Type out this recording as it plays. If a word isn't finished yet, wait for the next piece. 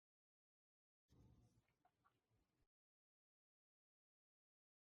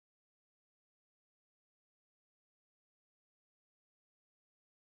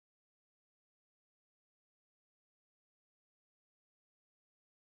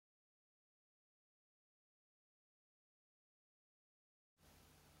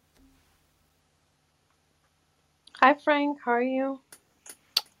Hi, Frank. How are you?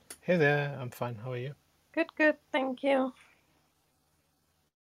 Hey there, I'm fine. How are you? Good, good. Thank you.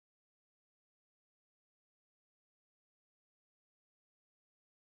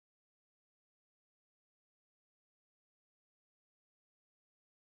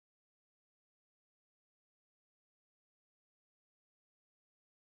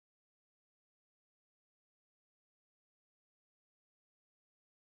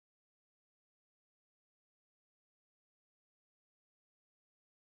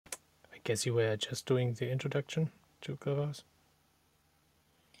 I guess you were just doing the introduction to Clubhouse.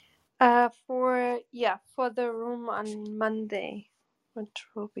 For the room on Monday, which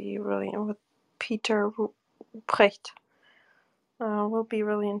will be really with Peter Ruprecht, will be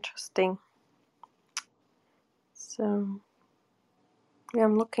really interesting. So yeah,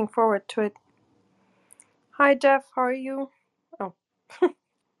 I'm looking forward to it. Hi, Jeff. How are you? Oh,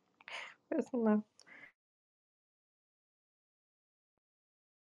 no.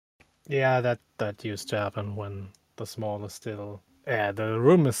 Yeah, that used to happen when the small is still. Yeah, the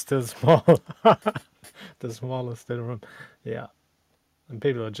room is still small. The smallest still room. Yeah, and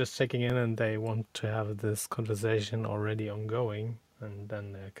people are just checking in and they want to have this conversation already ongoing, and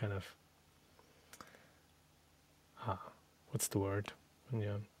then they're kind of what's the word?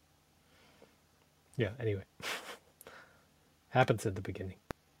 Yeah, yeah. Anyway, happens at the beginning.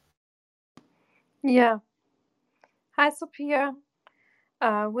 Yeah. Hi, Sophia.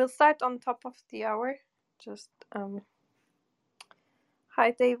 We'll start on top of the hour. Just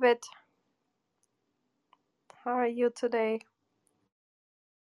Hi, David. How are you today?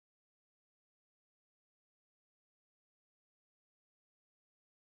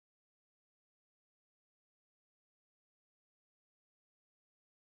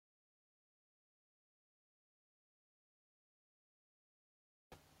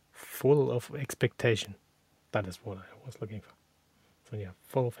 Full of expectation. That is what I was looking for. So yeah,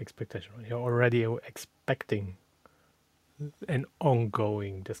 full of expectation. You're already expecting an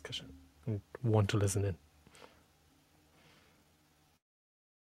ongoing discussion and want to listen in.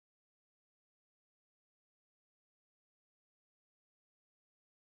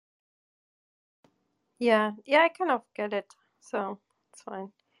 Yeah, I kind of get it. So it's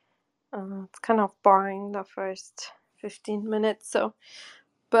fine. It's kind of boring the first 15 minutes. So,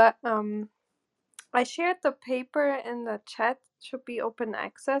 but I shared the paper in the chat. Should be open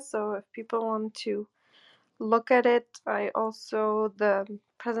access. So if people want to look at it, the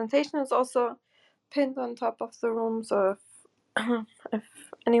presentation is also pinned on top of the room. So if if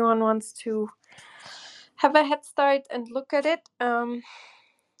anyone wants to have a head start and look at it,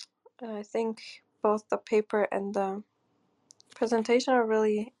 I think both the paper and the presentation are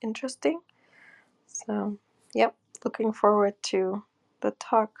really interesting. So, yep, looking forward to the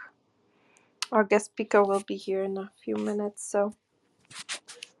talk. Our guest speaker will be here in a few minutes, so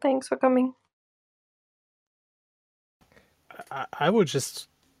thanks for coming. I would just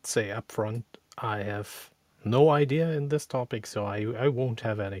say upfront, I have no idea in this topic, so I won't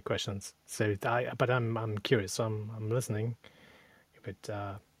have any questions. But I'm curious. So I'm listening. But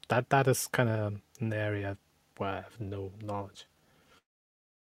that is kind of an area where I have no knowledge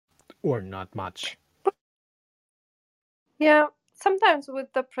or not much. Yeah, sometimes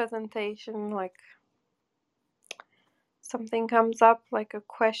with the presentation, like something comes up, like a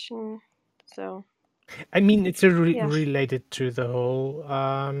question. So, I mean, it's yeah. related to the whole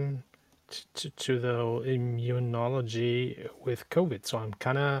to the whole immunology with COVID. So I'm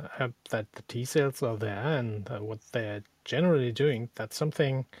kind of that the T cells are there and what they're generally doing. That's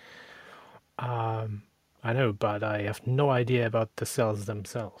something I know, but I have no idea about the cells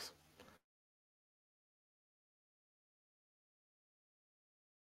themselves.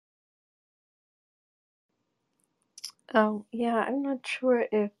 Oh, yeah, I'm not sure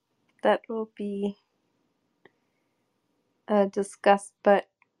if that will be discussed, but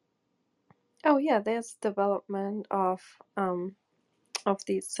oh, yeah, there's development of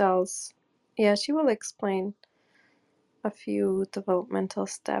these cells. Yeah, she will explain a few developmental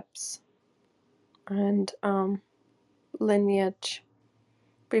steps and lineage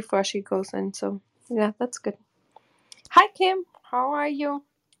before she goes in. So yeah, that's good. Hi, Kim. How are you?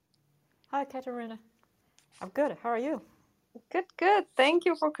 Hi, Katerina. I'm good. How are you? Good, good. Thank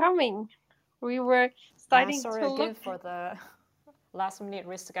you for coming. We were starting Sorry to again look. for the last-minute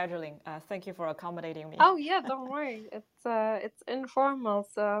rescheduling. Thank you for accommodating me. Oh yeah, don't worry. It's informal,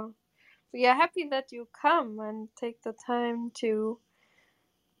 so we are happy that you come and take the time to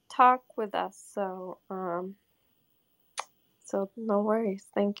talk with us. So no worries.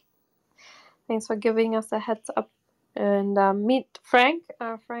 Thanks for giving us a heads up. And meet Frank.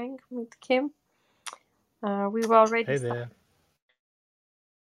 Frank, meet Kim. We were already Hey there.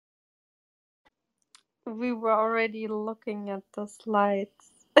 we were already looking at the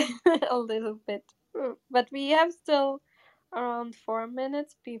slides a little bit, but we have still around 4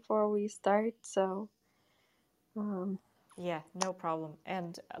 minutes before we start, so Yeah, no problem.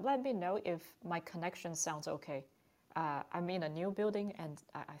 And let me know if my connection sounds okay. I'm in a new building, and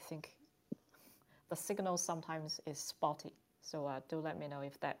I think the signal sometimes is spotty. So do let me know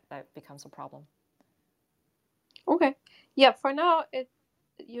if that becomes a problem. okay. Yeah, for now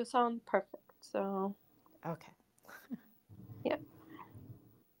you sound perfect. So Okay. yeah.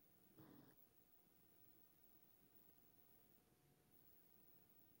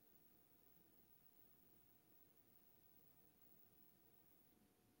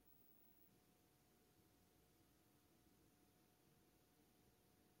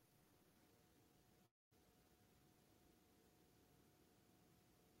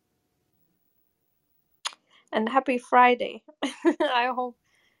 And happy Friday. I hope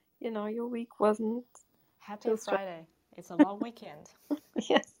your week wasn't Happy too stressful. Friday. It's a long weekend.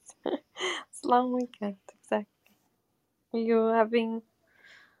 Yes. It's a long weekend, exactly. You having,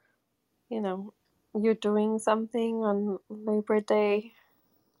 you're doing something on Labor Day.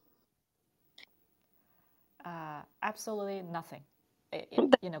 Absolutely nothing,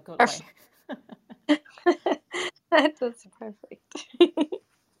 in a good way. That was perfect.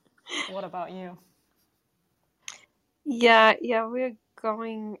 What about you? Yeah, we're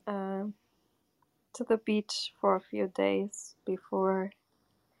going to the beach for a few days before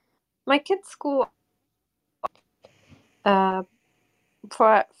my kids' school. Uh,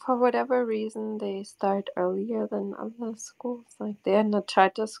 for whatever reason, they start earlier than other schools. Like they're in a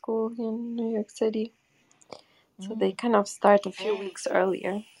charter school here in New York City, so they kind of start a few weeks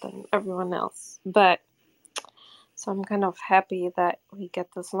earlier than everyone else. But so I'm kind of happy that we get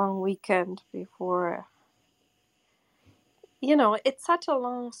this long weekend before. It's such a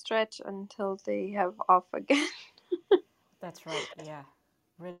long stretch until they have off again. That's right. Yeah,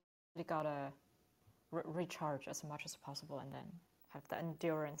 really gotta recharge as much as possible, and then have the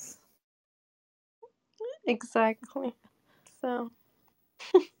endurance. Exactly. So,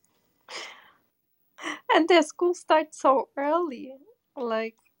 and their school starts so early.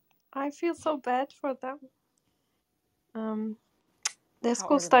 Like, I feel so bad for them. Their How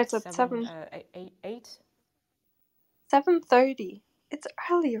school early? Like starts at 7, 8? 7:30. It's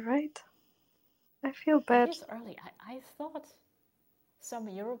early, right? I feel It bad. is early. I thought some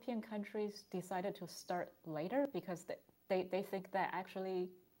European countries decided to start later because they think that actually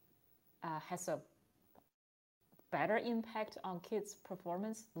has a better impact on kids'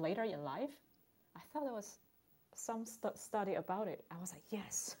 performance later in life. I thought there was some study about it. I was like,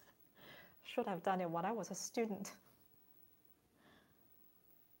 yes, should have done it when I was a student.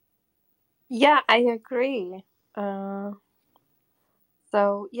 Yeah, I agree.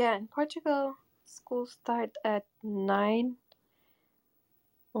 So yeah, in Portugal, schools start at 9.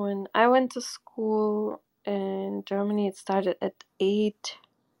 When I went to school in Germany, it started at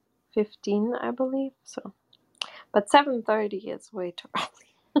 8:15, I believe. So, but 7:30 is way too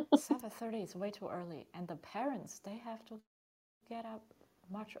early. 7:30 is way too early, and the parents they have to get up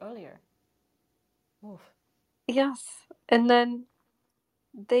much earlier. Oof. Yes, and then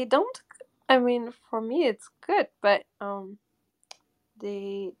they don't. I mean, for me, it's good, but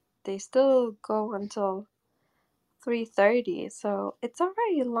they still go until 3:30. So it's a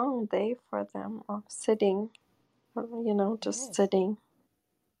very long day for them of sitting. It Just is. sitting.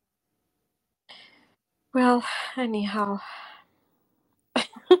 Well, anyhow,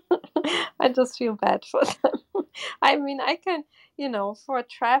 I just feel bad for them. I mean, I can, for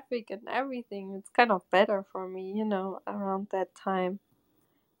traffic and everything, it's kind of better for me, around that time,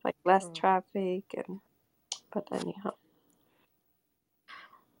 like less True. traffic but anyhow.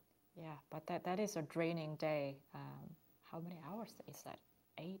 Yeah, but that is a draining day. How many hours is that?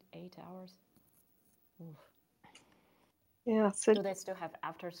 8 hours. Oof. Yeah, so Do they still have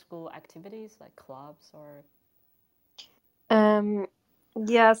after-school activities like clubs or um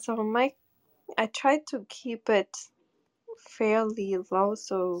yeah, so I tried to keep it fairly low,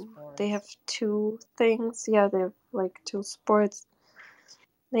 so they have sports? 2 things. Yeah, they have like 2 sports.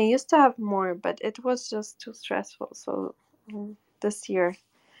 They used to have more, but it was just too stressful. So this year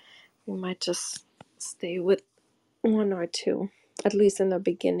we might just stay with 1 or 2, at least in the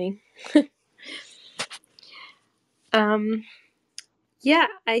beginning. um yeah,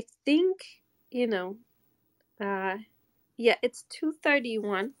 I think, you know yeah, it's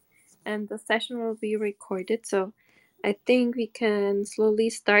 2:31 and the session will be recorded, so I think we can slowly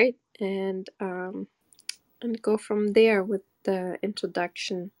start and go from there with the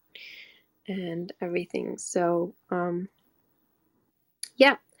introduction. and everything. So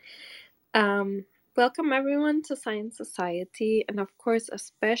yeah, welcome everyone to Science Society, and of course a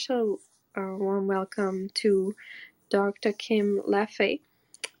special warm welcome to Dr. Kim Laffey.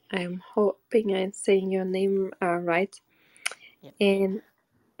 I'm hoping I'm saying your name right. Yep. And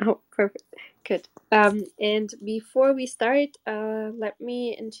oh, perfect, good. And before we start, let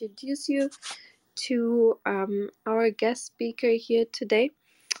me introduce you to our guest speaker here today.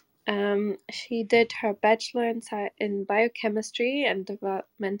 She did her bachelor in biochemistry and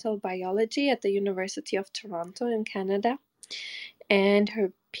developmental biology at the University of Toronto in Canada, and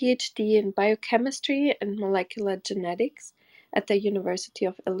her PhD in biochemistry and molecular genetics at the University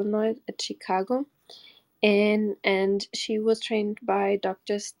of Illinois at Chicago. And she was trained by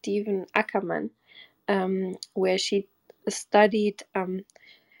Dr. Stephen Ackerman, where she studied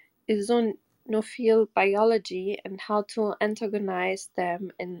eosinophil biology and how to antagonize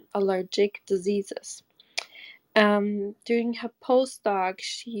them in allergic diseases. During her postdoc,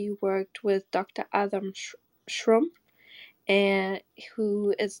 she worked with Dr. Adam Schrumpf,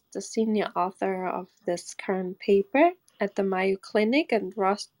 who is the senior author of this current paper at the Mayo Clinic in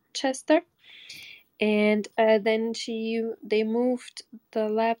Rochester. And then they moved the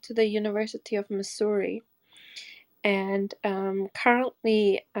lab to the University of Missouri. And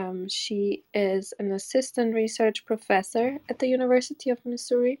currently, she is an assistant research professor at the University of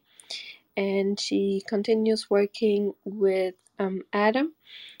Missouri. And she continues working with Adam,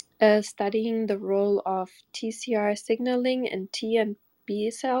 studying the role of TCR signaling in T and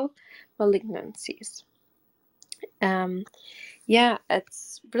B cell malignancies. Yeah,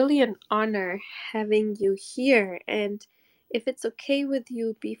 it's really an honor having you here. And if it's okay with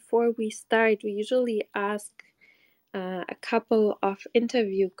you, before we start, we usually ask a couple of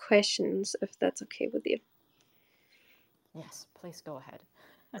interview questions, if that's okay with you. Yes, please go ahead.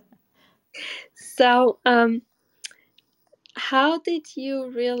 So, how did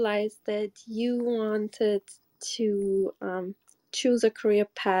you realize that you wanted to choose a career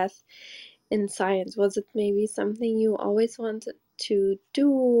path in science? Was it maybe something you always wanted to do,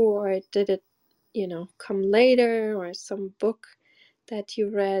 or did it, come later, or some book that you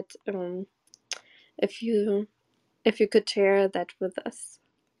read? If you could share that with us,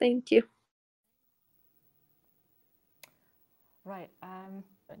 thank you. Right.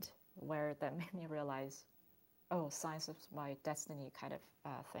 Where that made me realize, oh, science is my destiny kind of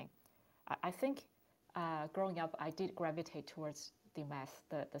thing. I think growing up, I did gravitate towards the math,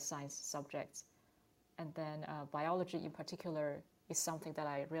 the science subjects. And then biology in particular is something that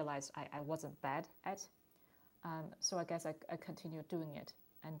I realized I wasn't bad at. So I guess I continued doing it.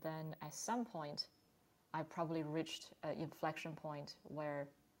 And then at some point, I probably reached an inflection point where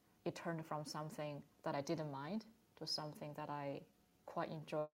it turned from something that I didn't mind to something that I quite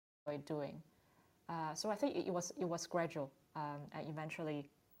enjoy doing. So I think it was gradual, and eventually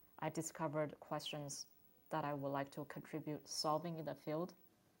I discovered questions that I would like to contribute solving in the field.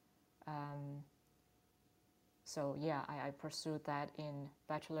 So yeah, I pursued that in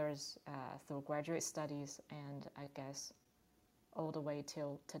bachelor's through graduate studies, and I guess all the way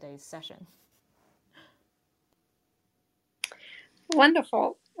till today's session.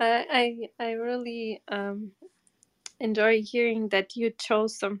 Wonderful. I really enjoy hearing that you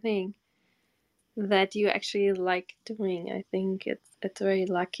chose something that you actually like doing. I think it's very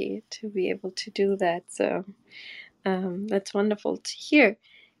lucky to be able to do that. So that's wonderful to hear.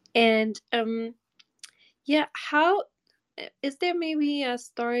 And yeah, how is there maybe a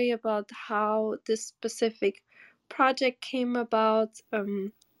story about how this specific project came about?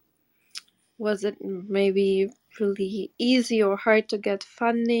 Was it maybe really easy or hard to get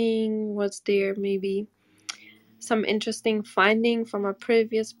funding? Was there maybe some interesting finding from a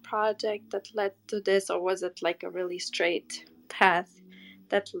previous project that led to this, or was it like a really straight path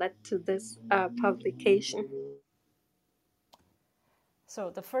that led to this publication?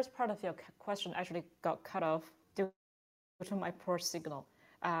 So the first part of your question actually got cut off due to my poor signal.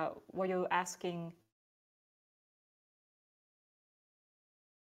 Were you asking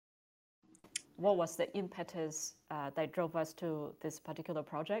what was the impetus that drove us to this particular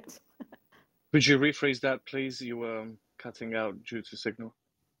project? Could you rephrase that, please? You were cutting out due to signal.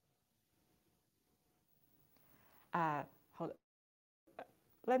 Let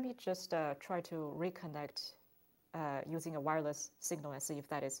me just try to reconnect using a wireless signal and see if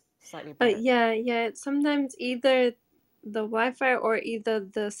that is slightly better. Yeah. Sometimes either the Wi-Fi or either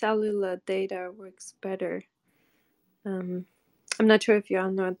the cellular data works better. I'm not sure if you're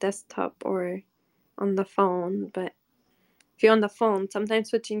on a desktop or on the phone, but if you're on the phone, sometimes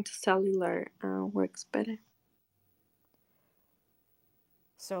switching to cellular works better.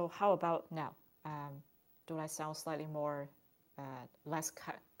 So how about now? Do I sound slightly more less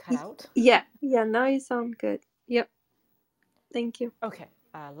cut out? Yeah, now you sound good. Yep. Thank you. Okay,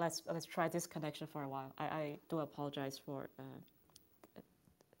 let's try this connection for a while. I do apologize for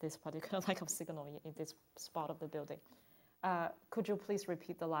this particular lack of signal in this spot of the building. Could you please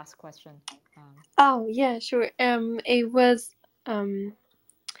repeat the last question? Oh yeah, sure. It was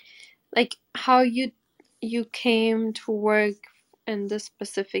like how you came to work in this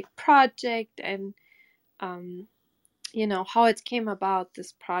specific project, and how it came about,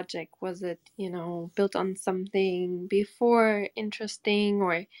 this project. Was it built on something before interesting,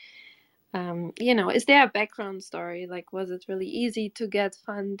 or is there a background story? Like, was it really easy to get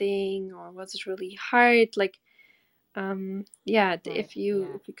funding, or was it really hard? Like, yeah, Right, if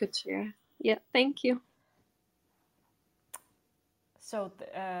you could share. Yeah, thank you. So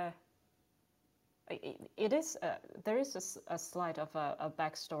it is there is a slide of a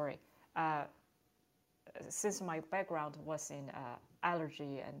backstory. Since my background was in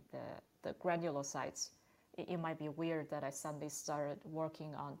allergy and the granulocytes, it might be weird that I suddenly started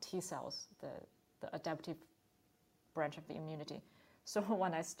working on T cells, the adaptive branch of the immunity. So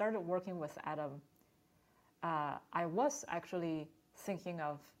when I started working with Adam, I was actually thinking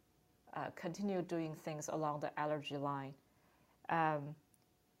of continue doing things along the allergy line.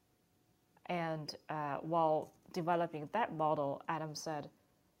 And while developing that model, Adam said,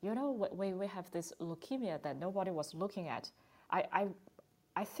 we have this leukemia that nobody was looking at. I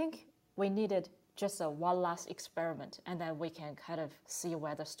think we needed just a one last experiment, and then we can kind of see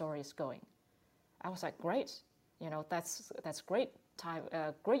where the story is going. I was like, great, that's great time,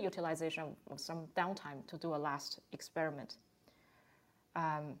 great utilization of some downtime to do a last experiment.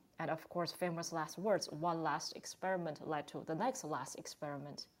 And of course, famous last words, one last experiment led to the next last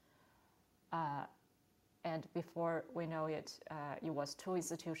experiment. And before we know it, it was 2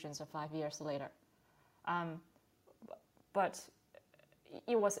 institutions 5 years later. But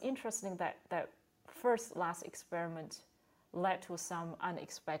it was interesting that that first last experiment led to some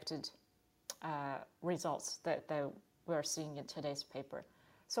unexpected results that we're seeing in today's paper.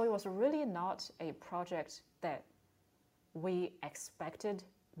 So it was really not a project that we expected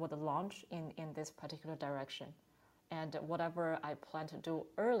would launch in this particular direction. And whatever I planned to do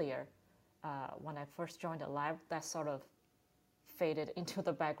earlier, when I first joined the lab, that sort of faded into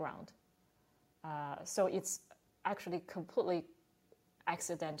the background. So it's actually completely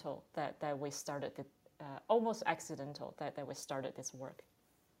accidental that we started, almost accidental that we started this work.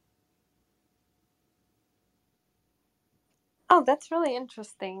 Oh, that's really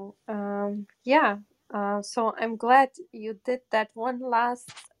interesting. Yeah. So I'm glad you did that one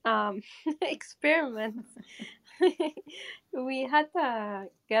last experiment. We had a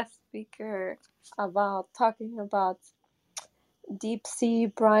guest speaker talking about deep sea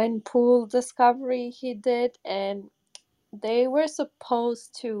brine pool discovery he did, and they were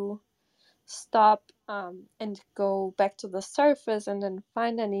supposed to stop and go back to the surface and then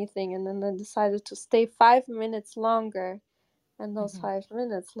find anything, and then they decided to stay 5 minutes longer, and those 5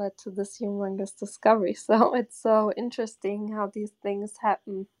 minutes led to this humongous discovery. So it's so interesting how these things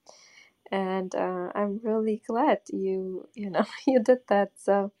happen, and I'm really glad you you did that.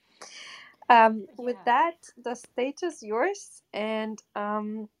 So with that, the stage is yours, and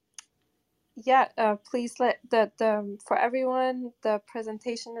please let the for everyone, the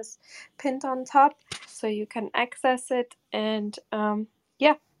presentation is pinned on top so you can access it, and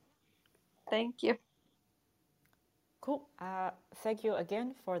yeah, thank you. Cool. Thank you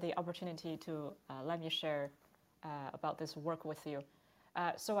again for the opportunity to let me share about this work with you.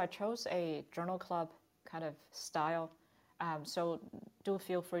 So I chose a journal club kind of style. So do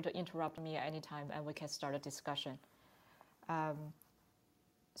feel free to interrupt me at any time and we can start a discussion.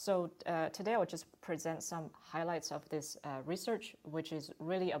 So today I'll just present some highlights of this research, which is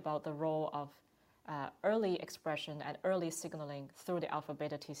really about the role of early expression and early signaling through the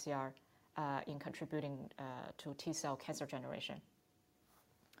alpha-beta TCR in contributing to T-cell cancer generation.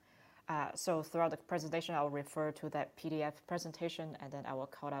 So throughout the presentation, I'll refer to that PDF presentation, and then I will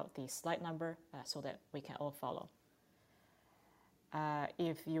call out the slide number so that we can all follow.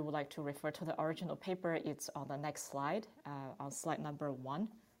 If you would like to refer to the original paper, it's on the next slide, on slide number 1.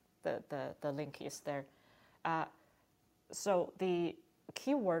 The link is there. So the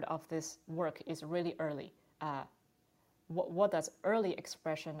keyword of this work is really early. What does early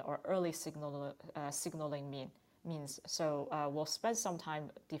expression or early signaling means? So we'll spend some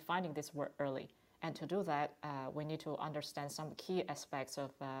time defining this word early. And to do that, we need to understand some key aspects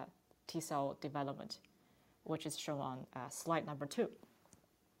of T-cell development, which is shown on slide number 2.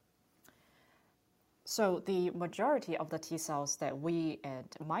 So the majority of the T cells that we and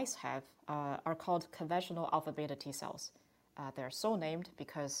mice have are called conventional alpha beta T cells. They're so named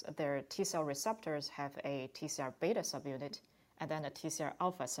because their T cell receptors have a TCR beta subunit and then a TCR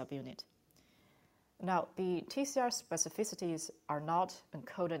alpha subunit. Now, the TCR specificities are not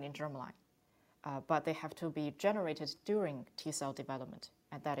encoded in germline, but they have to be generated during T cell development,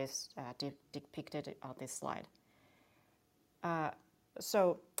 and that is depicted on this slide.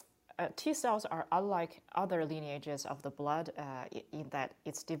 T cells are unlike other lineages of the blood in that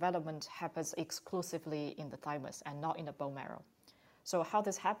its development happens exclusively in the thymus and not in the bone marrow. So how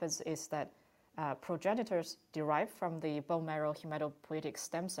this happens is that progenitors derived from the bone marrow hematopoietic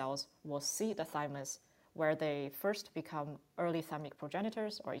stem cells will see the thymus where they first become early thymic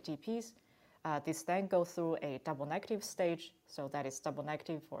progenitors or ETPs. These then go through a double negative stage, so that is double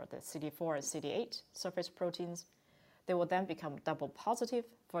negative for the CD4 and CD8 surface proteins. They will then become double positive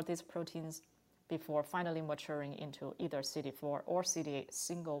for these proteins before finally maturing into either CD4 or CD8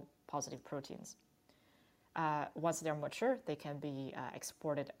 single positive proteins. Once they're mature, they can be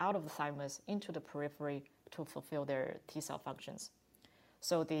exported out of the thymus into the periphery to fulfill their T cell functions.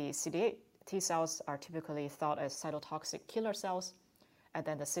 So the CD8 T cells are typically thought as cytotoxic killer cells, and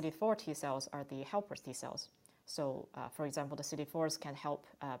then the CD4 T cells are the helper T cells. So, for example, the CD4s can help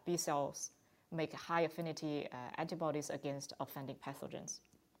B cells make high affinity antibodies against offending pathogens.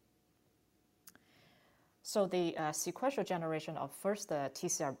 So the sequential generation of first the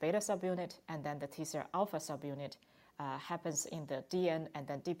TCR beta subunit and then the TCR alpha subunit happens in the DN and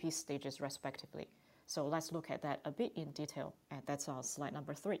then DP stages respectively. So let's look at that a bit in detail, and that's on slide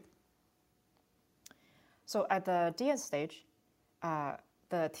number 3. So at the DN stage, the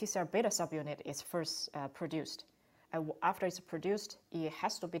TCR beta subunit is first produced. After it's produced, it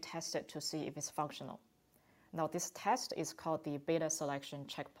has to be tested to see if it's functional. Now, this test is called the beta selection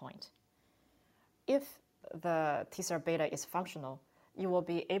checkpoint. If the TCR beta is functional, you will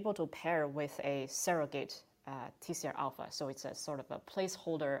be able to pair with a surrogate TCR alpha. So it's a sort of a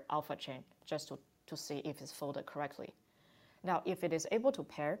placeholder alpha chain just to see if it's folded correctly. Now, if it is able to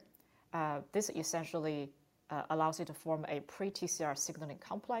pair, this essentially allows it to form a pre-TCR signaling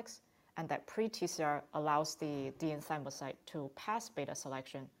complex, and that pre-TCR allows the DN thymocyte to pass beta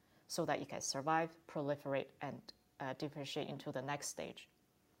selection so that it can survive, proliferate, and differentiate into the next stage.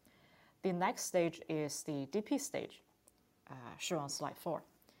 The next stage is the DP stage, shown on slide 4.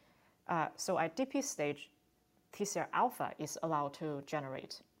 So at DP stage, TCR alpha is allowed to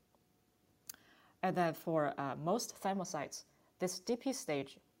generate. And then for most thymocytes, this DP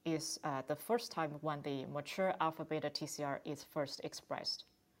stage is the first time when the mature alpha beta TCR is first expressed.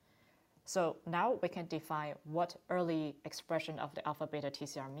 So now we can define what early expression of the alpha beta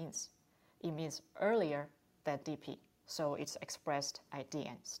TCR means. It means earlier than DP, so it's expressed at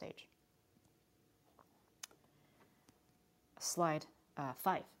DN stage. Slide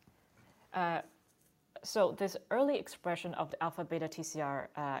 5. So this early expression of the alpha beta TCR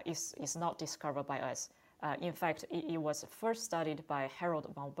is not discovered by us. In fact, it was first studied by Harold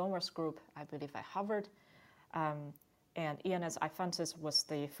von Boehmer's group, I believe at Harvard, and Ioannis Ifantis was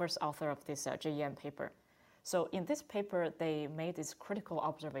the first author of this JEM paper. So in this paper, they made this critical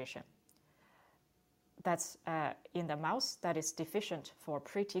observation. That's in the mouse that is deficient for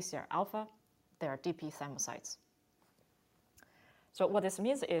pre-TCR alpha, there are DP thymocytes. So what this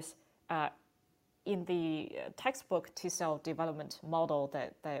means is, in the textbook T cell development model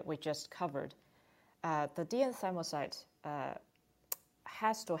that we just covered, the DN thymocyte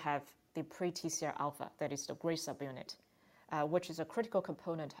has to have the pre-TCR alpha, that is the gray subunit, which is a critical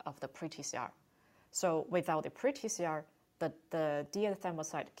component of the pre-TCR. So without the pre-TCR, the DN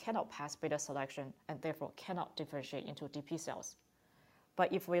thymocyte cannot pass beta selection and therefore cannot differentiate into DP cells.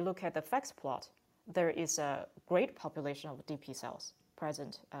 But if we look at the FACS plot, there is a great population of DP cells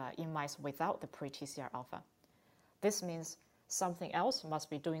present in mice without the pre-TCR alpha. This means something else must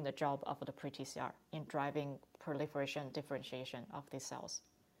be doing the job of the pre-TCR in driving proliferation and differentiation of these cells.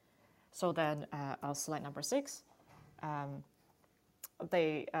 So then on slide number 6,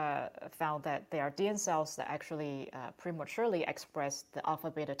 they found that there are DN cells that actually prematurely express the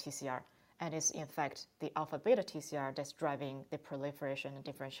alpha beta TCR, and it's in fact the alpha beta TCR that's driving the proliferation and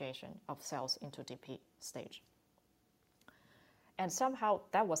differentiation of cells into DP stage. And somehow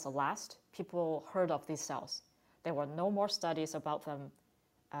that was the last people heard of these cells. There were no more studies about them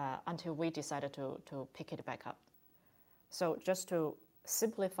until we decided to pick it back up. So just to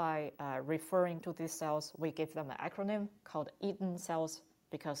simplify referring to these cells, we give them an acronym called EATN cells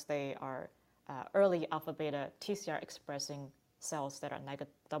because they are early alpha beta TCR expressing cells that are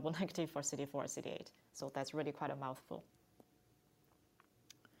double negative for CD4 and CD8. So that's really quite a mouthful.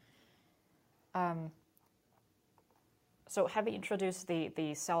 So having introduced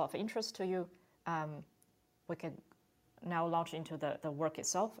the cell of interest to you, we can now launch into the work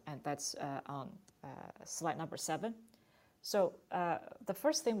itself, and that's on slide number 7. So the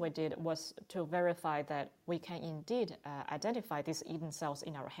first thing we did was to verify that we can indeed identify these Eden cells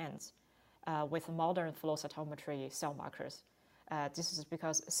in our hands with modern flow cytometry cell markers. This is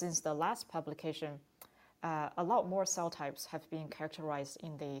because since the last publication, a lot more cell types have been characterized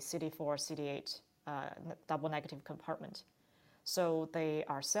in the CD4, CD8 double negative compartment. So they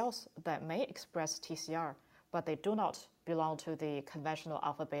are cells that may express TCR, but they do not belong to the conventional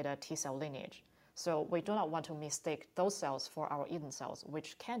alpha beta T cell lineage. So we do not want to mistake those cells for our Eden cells,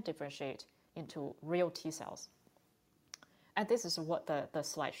 which can differentiate into real T cells. And this is what the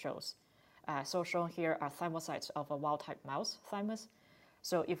slide shows. So shown here are thymocytes of a wild-type mouse thymus.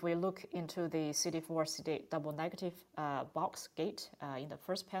 So if we look into the CD4, CD8 double negative box gate in the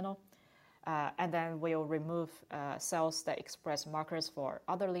first panel, and then we'll remove cells that express markers for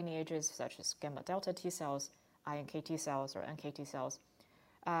other lineages, such as gamma delta T cells, iNKT cells, or NKT cells,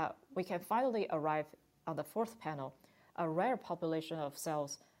 we can finally arrive on the fourth panel, a rare population of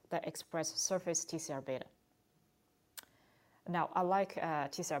cells that express surface TCR beta. Now, unlike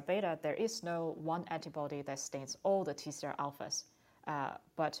TCR beta, there is no one antibody that stains all the TCR alphas.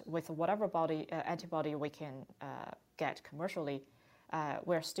 But with whatever antibody we can get commercially,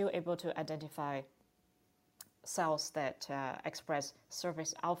 we're still able to identify cells that express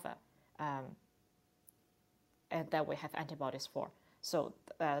surface alpha and that we have antibodies for. So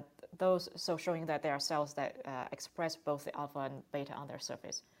showing that there are cells that express both the alpha and beta on their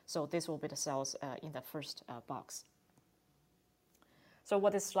surface. So this will be the cells in the first box. So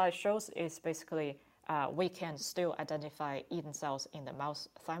what this slide shows is basically we can still identify Eden cells in the mouse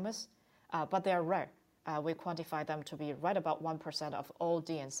thymus, but they are rare. We quantify them to be right about 1% of all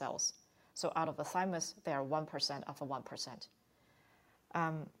DN cells. So out of the thymus, they are 1% of a 1%.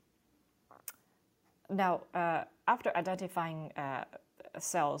 Now, after identifying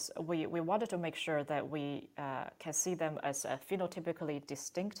cells, we wanted to make sure that we can see them as a phenotypically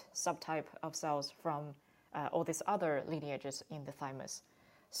distinct subtype of cells from all these other lineages in the thymus.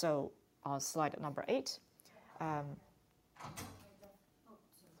 So on slide number 8,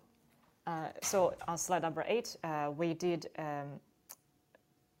 so on slide number 8, we did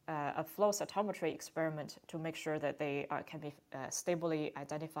a flow cytometry experiment to make sure that they can be stably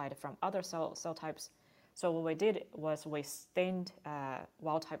identified from other cell types. So what we did was we stained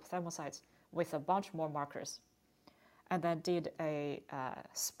wild-type thymocytes with a bunch more markers, and then did a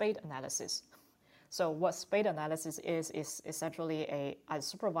spade analysis. So what spade analysis is essentially a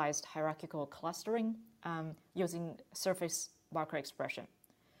unsupervised hierarchical clustering using surface marker expression.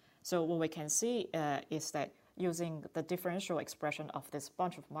 So what we can see is that using the differential expression of this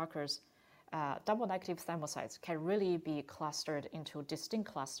bunch of markers, double negative thymocytes can really be clustered into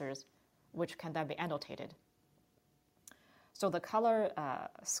distinct clusters, which can then be annotated. So the color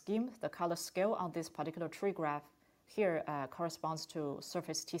scheme, the color scale on this particular tree graph here corresponds to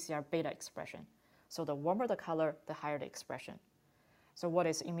surface TCR beta expression. So the warmer the color, the higher the expression. So what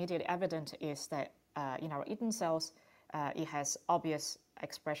is immediately evident is that in our Eden cells, it has obvious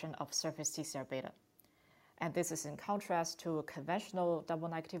expression of surface TCR beta. And this is in contrast to conventional double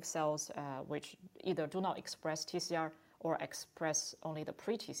negative cells, which either do not express TCR or express only the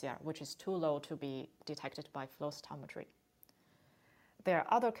pre-TCR, which is too low to be detected by flow cytometry. There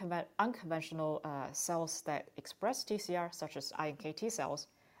are other unconventional cells that express TCR, such as iNKT cells,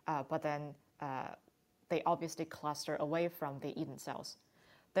 but then they obviously cluster away from the Eden cells.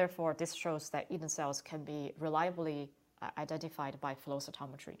 Therefore, this shows that Eden cells can be reliably identified by flow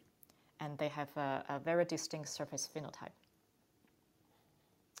cytometry, and they have a very distinct surface phenotype.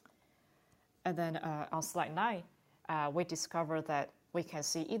 And then on slide 9, we discover that we can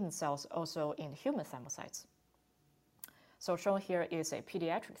see Eden cells also in human thymocytes. So shown here is a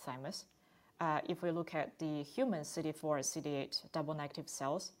pediatric thymus. If we look at the human CD4 and CD8 double negative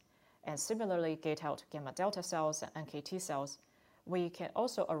cells, and similarly gate out gamma delta cells and NKT cells, we can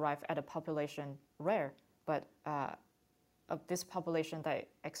also arrive at a population rare, but of this population that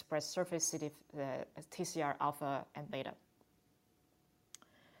express surface TCR alpha and beta.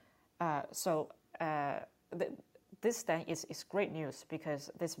 This then is great news, because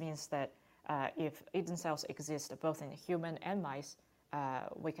this means that if Eden cells exist both in human and mice,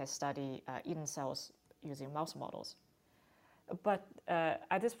 we can study Eden cells using mouse models. But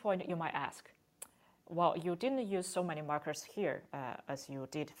at this point, you might ask, well, you didn't use so many markers here as you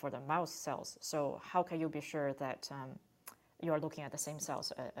did for the mouse cells, so how can you be sure that you're looking at the same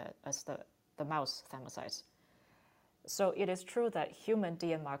cells as the mouse thymocytes? So it is true that human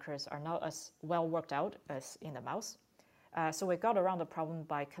DNA markers are not as well worked out as in the mouse, So we got around the problem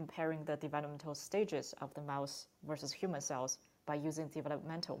by comparing the developmental stages of the mouse versus human cells by using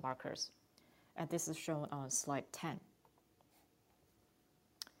developmental markers. And this is shown on slide 10.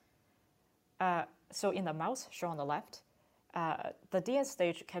 So in the mouse shown on the left, the DN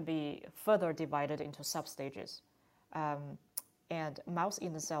stage can be further divided into substages. And mouse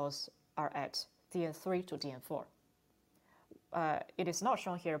indel cells are at DN3 to DN4. It is not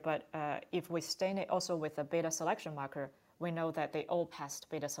shown here, but if we stain it also with a beta selection marker, we know that they all passed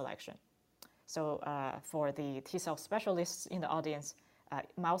beta selection. So for the T cell specialists in the audience,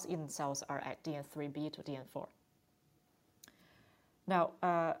 mouse indel cells are at DN3B to DN4. Now,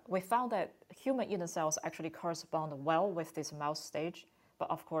 we found that human indel cells actually correspond well with this mouse stage, but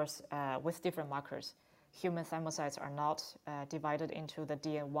of course, with different markers. Human thymocytes are not divided into the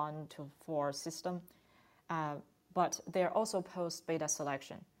DN1 to 4 system, but they are also post-beta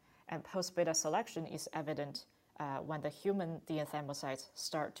selection. And post-beta selection is evident when the human DN thymocytes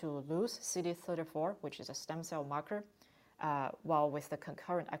start to lose CD34, which is a stem cell marker, while with the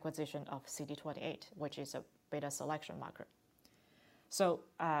concurrent acquisition of CD28, which is a beta selection marker. So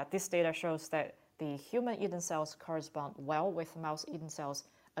this data shows that the human indel cells correspond well with mouse indel cells,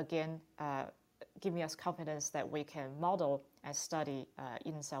 again, giving us confidence that we can model and study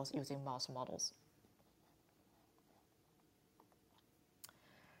indel cells using mouse models.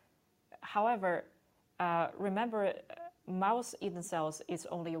 However, remember, mouse indel cells is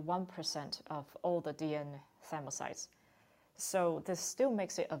only 1% of all the DN thymocytes. So this still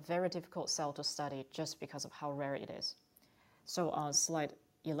makes it a very difficult cell to study just because of how rare it is. So on slide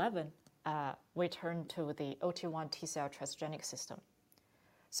 11, we turn to the OT1 T cell transgenic system.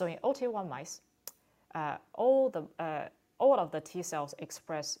 So in OT1 mice, all of the T cells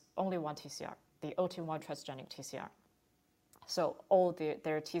express only one TCR, the OT1 transgenic TCR. So all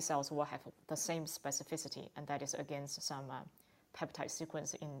their T cells will have the same specificity, and that is against some peptide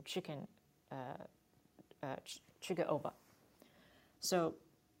sequence in chicken ova. So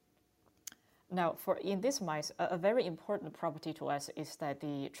now, in this mice, a very important property to us is that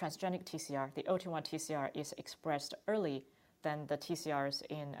the transgenic TCR, the OT1 TCR, is expressed early than the TCRs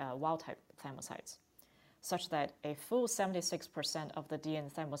in wild-type thymocytes, such that a full 76% of the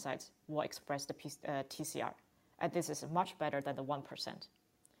DN thymocytes will express the TCR, and this is much better than the 1%.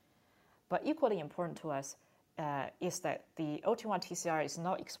 But equally important to us is that the OT1 TCR is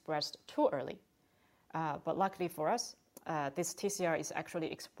not expressed too early, but luckily for us, this TCR is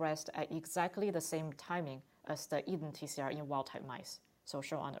actually expressed at exactly the same timing as the Eden TCR in wild-type mice. So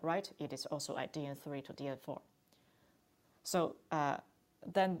shown on the right, it is also at DN3 to DN4. So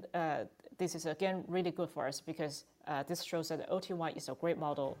then this is again really good for us because this shows that OT1 is a great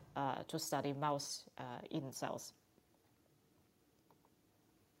model to study mouse Eden cells.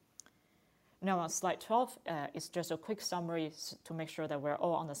 Now on slide 12 is just a quick summary to make sure that we're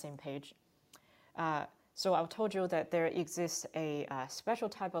all on the same page. So I've told you that there exists a special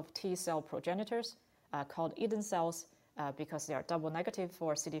type of T cell progenitors called Eden cells because they are double negative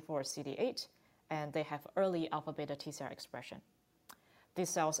for CD4 CD8, and they have early alpha beta TCR expression. These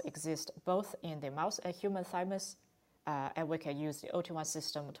cells exist both in the mouse and human thymus, and we can use the OT1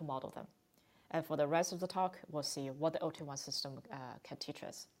 system to model them. And for the rest of the talk, we'll see what the OT1 system can teach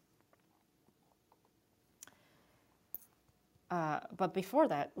us. But before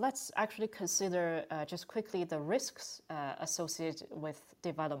that, let's actually consider just quickly the risks associated with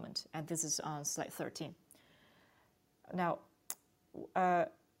development, and this is on slide 13. Now,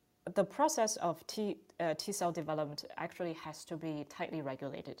 the process of T cell development actually has to be tightly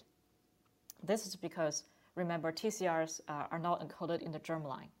regulated. This is because, remember, TCRs are not encoded in the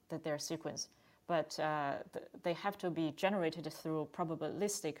germline, that they're sequence, but they have to be generated through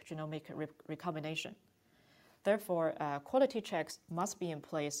probabilistic genomic recombination. Therefore, quality checks must be in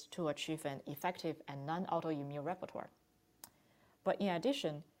place to achieve an effective and non-autoimmune repertoire. But in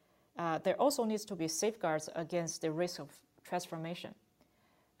addition, there also needs to be safeguards against the risk of transformation.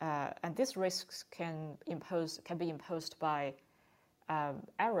 And these risks can be imposed by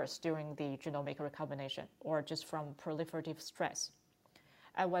errors during the genomic recombination or just from proliferative stress.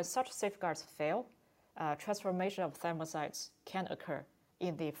 And when such safeguards fail, transformation of thymocytes can occur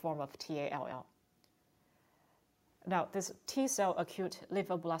in the form of TALL. Now, this T cell acute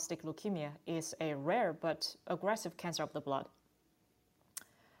lymphoblastic leukemia is a rare but aggressive cancer of the blood.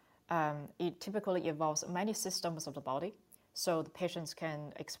 It typically involves many systems of the body, so the patients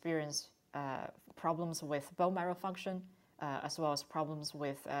can experience problems with bone marrow function, as well as problems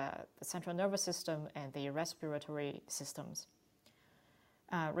with the central nervous system and the respiratory systems.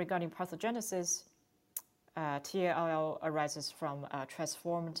 Regarding pathogenesis, TALL arises from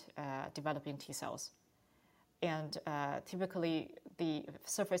transformed developing T cells. And typically, the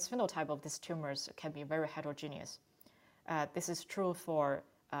surface phenotype of these tumors can be very heterogeneous. This is true for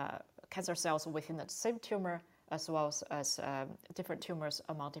cancer cells within the same tumor, as well as different tumors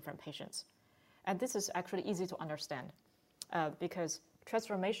among different patients. And this is actually easy to understand because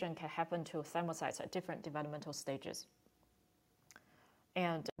transformation can happen to thymocytes at different developmental stages.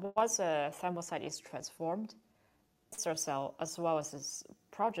 And once a thymocyte is transformed, cancer cell, as well as its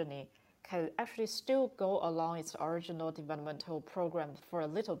progeny, can actually still go along its original developmental program for a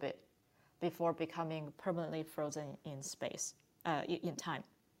little bit before becoming permanently frozen in space, in time.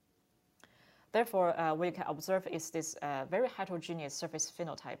 Therefore, what you can observe is this very heterogeneous surface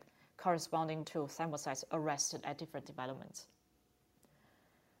phenotype corresponding to thymocytes arrested at different developments.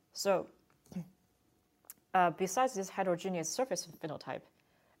 So, besides this heterogeneous surface phenotype,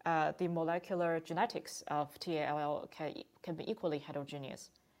 the molecular genetics of TALL can be equally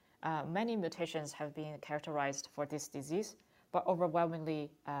heterogeneous. Many mutations have been characterized for this disease, but overwhelmingly,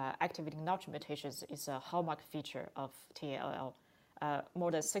 activating notch mutations is a hallmark feature of TALL.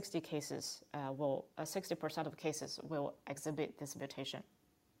 More than 60% of cases will exhibit this mutation.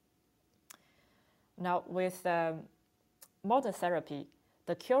 Now, with modern therapy,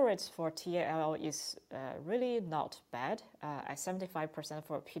 the cure rate for TALL is really not bad, at 75%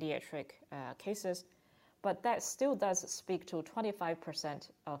 for pediatric cases, but that still does speak to 25%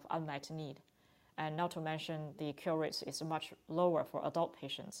 of unmet need. And not to mention the cure rate is much lower for adult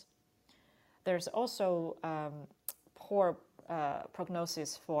patients. There's also poor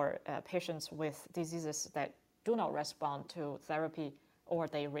prognosis for patients with diseases that do not respond to therapy or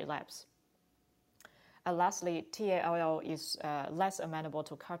they relapse. And lastly, TALL is less amenable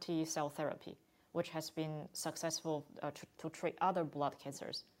to CAR T cell therapy, which has been successful to treat other blood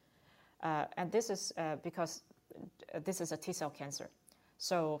cancers. And this is because this is a T cell cancer.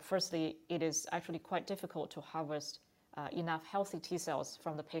 So firstly, it is actually quite difficult to harvest enough healthy T cells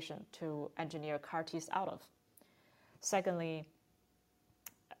from the patient to engineer CAR Ts out of. Secondly,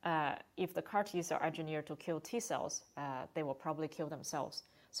 if the CAR Ts are engineered to kill T cells, they will probably kill themselves.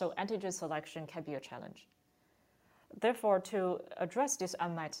 So antigen selection can be a challenge. Therefore, to address this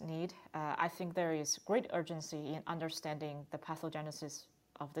unmet need, I think there is great urgency in understanding the pathogenesis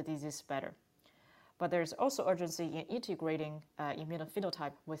of the disease better. But there's also urgency in integrating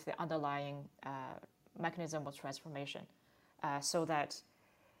immunophenotype with the underlying mechanism of transformation so that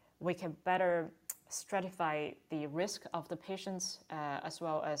we can better stratify the risk of the patients as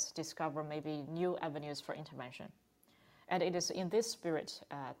well as discover maybe new avenues for intervention. And it is in this spirit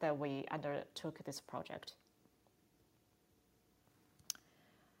that we undertook this project.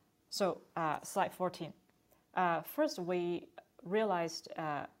 So slide 14. First, we realized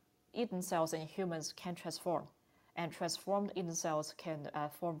Eden cells in humans can transform, and transformed Eden cells can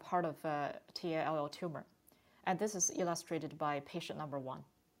form part of a TALL tumor. And this is illustrated by patient number 1.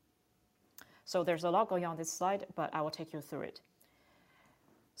 So there's a lot going on this slide, but I will take you through it.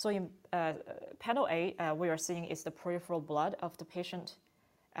 So in panel A, we are seeing is the peripheral blood of the patient.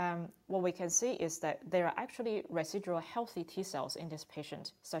 What we can see is that there are actually residual healthy T cells in this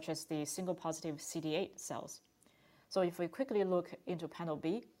patient, such as the single positive CD8 cells. So if we quickly look into panel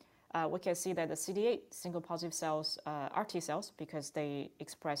B, we can see that the CD8 single positive cells are T cells because they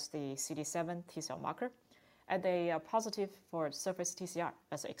express the CD7 T cell marker, and they are positive for surface TCR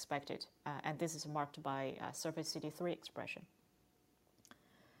as expected, and this is marked by surface CD3 expression.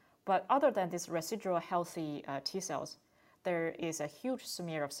 But other than these residual healthy T cells, there is a huge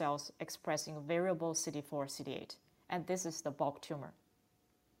smear of cells expressing variable CD4, CD8, and this is the bulk tumor.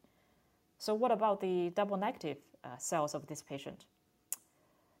 So what about the double negative cells of this patient?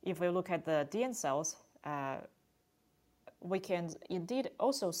 If we look at the DN cells, we can indeed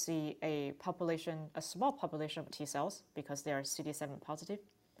also see a small population of T cells because they are CD7 positive,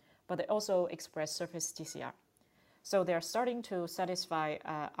 but they also express surface TCR. So they are starting to satisfy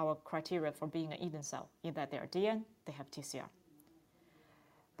our criteria for being an Eden cell, in that they are DN, they have TCR.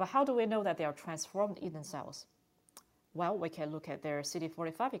 But how do we know that they are transformed Eden cells? Well, we can look at their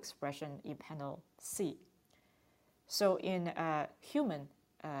CD45 expression in panel C. So in human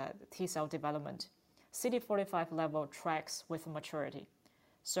T cell development, CD45 level tracks with maturity.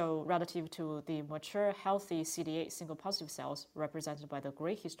 So relative to the mature, healthy CD8 single positive cells represented by the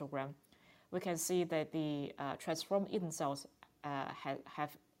gray histogram, we can see that the transformed Eden cells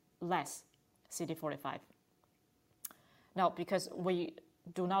have less CD45. Now, because we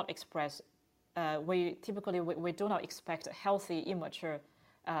do not express, we do not expect healthy immature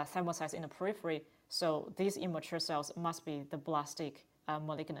thymocytes in the periphery, so these immature cells must be the blastic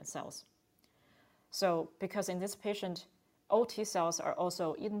malignant cells. So because in this patient, all T cells are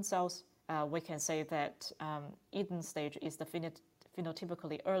also Eden cells, we can say that Eden stage is the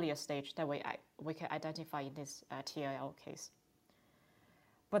phenotypically earlier stage that we can identify in this TIL case.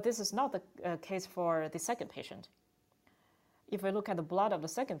 But this is not the case for the second patient. If we look at the blood of the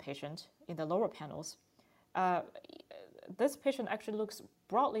second patient in the lower panels, this patient actually looks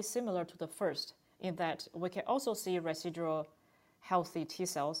broadly similar to the first in that we can also see residual healthy T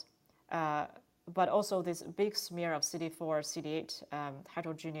cells, but also this big smear of CD4, CD8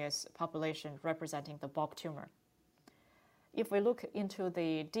 heterogeneous population representing the bulk tumor. If we look into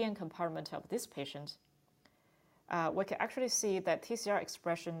the DNA compartment of this patient, we can actually see that TCR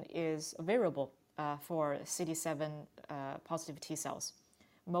expression is variable for CD7 positive T cells.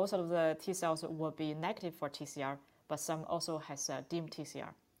 Most of the T cells will be negative for TCR, but some also has deemed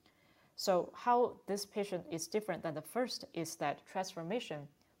TCR. So how this patient is different than the first is that transformation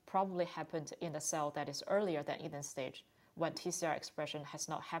probably happened in a cell that is earlier than Eden stage, when TCR expression has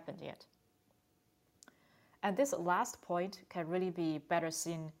not happened yet. And this last point can really be better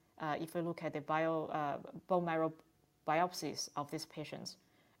seen if we look at the bone marrow biopsies of these patients,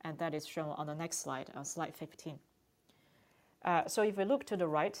 and that is shown on the next slide, slide 15. So if we look to the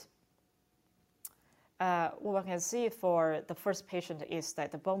right, what we can see for the first patient is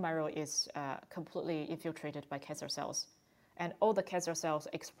that the bone marrow is completely infiltrated by cancer cells, and all the cancer cells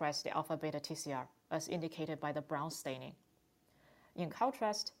express the alpha-beta TCR, as indicated by the brown staining. In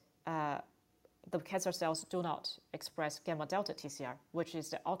contrast, the cancer cells do not express gamma-delta TCR, which is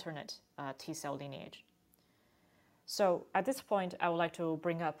the alternate T cell lineage. So at this point, I would like to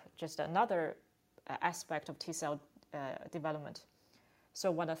bring up just another aspect of T cell development.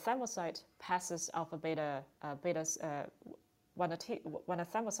 So when a thymocyte passes when a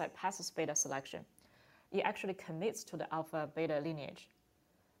thymocyte passes beta selection, it actually commits to the alpha-beta lineage,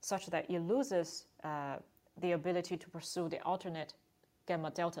 such that it loses the ability to pursue the alternate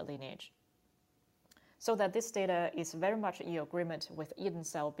gamma-delta lineage. So that this data is very much in agreement with Eden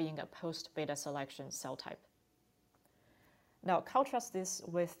cell being a post-beta selection cell type. Now contrast this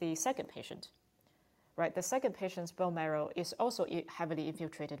with the second patient. Right, the second patient's bone marrow is also heavily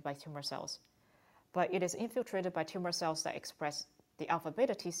infiltrated by tumor cells, but it is infiltrated by tumor cells that express the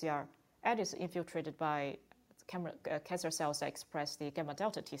alpha-beta TCR and is infiltrated by cancer cells that express the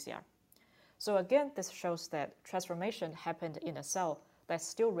gamma-delta TCR. So again, this shows that transformation happened in a cell that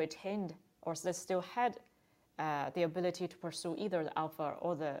still retained or that still had the ability to pursue either the alpha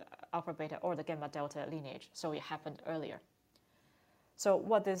or the alpha-beta or the gamma-delta lineage, so it happened earlier. So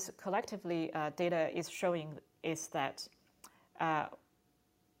what this collectively data is showing is that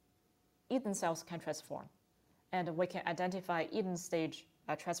Eden cells can transform, and we can identify Eden stage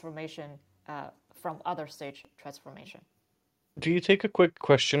transformation from other stage transformation. Do you take a quick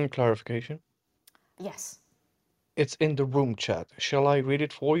question clarification? Yes. It's in the room chat. Shall I read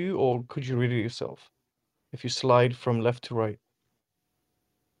it for you, or could you read it yourself? If you slide from left to right.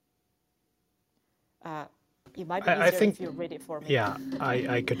 It might be I easier think, if you read it for me. yeah,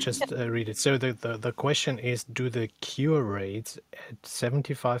 I could just read it. So the question is, do the cure rates at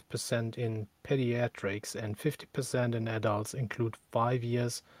 75% in pediatrics and 50% in adults include 5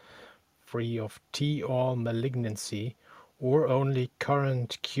 years free of T-all malignancy, or only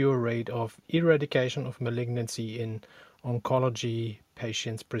current cure rate of eradication of malignancy in oncology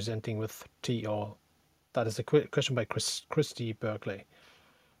patients presenting with T-all? That is a question by Christy Berkeley.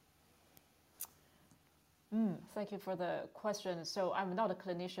 Thank you for the question. So I'm not a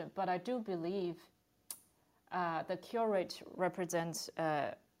clinician, but I do believe the cure rate represents,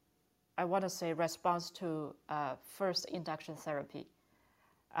 I want to say, response to first induction therapy.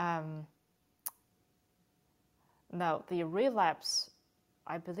 Now, the relapse,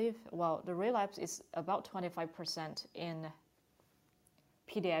 I believe, well, the relapse is about 25% in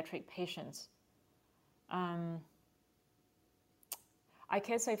pediatric patients. I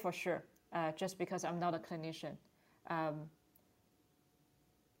can't say for sure, just because I'm not a clinician.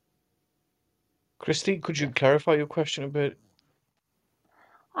 Christy, could you clarify your question a bit?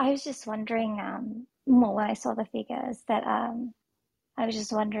 I was just wondering, well, when I saw the figures, that I was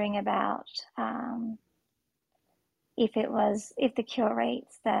just wondering about if the cure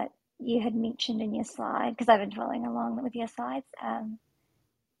rates that you had mentioned in your slide, because I've been following along with your slides,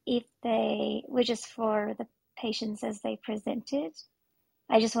 if they were just for the patients as they presented.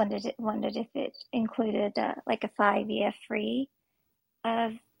 I just wondered if it included like a 5-year free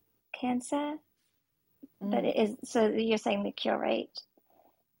of cancer. But it is, so you're saying the cure rate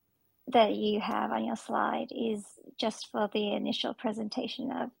that you have on your slide is just for the initial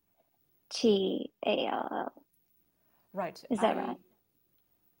presentation of TALL. Right. Is that right?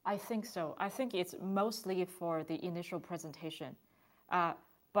 I think so. I think it's mostly for the initial presentation.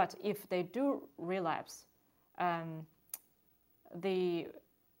 But if they do relapse, the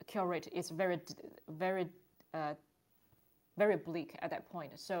cure rate is very bleak at that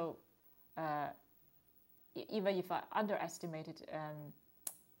point. So even if I underestimated,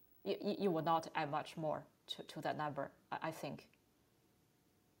 you will not add much more to that number, I think.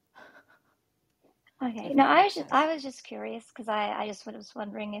 Okay. No, I was just curious because I just was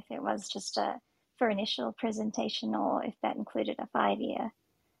wondering if it was just for initial presentation or if that included a 5-year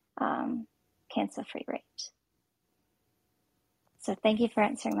cancer-free rate. So thank you for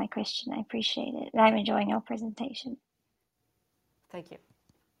answering my question. I appreciate it. And I'm enjoying your presentation. Thank you.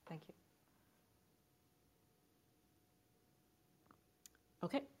 Thank you.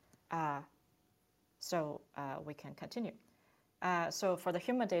 Okay. So we can continue. So for the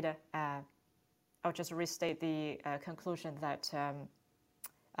human data, I'll just restate the conclusion that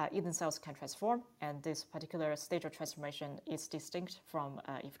Eden cells can transform, and this particular stage of transformation is distinct from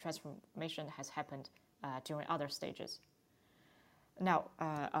if transformation has happened during other stages. Now,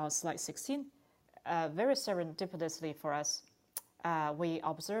 on slide 16, very serendipitously for us, we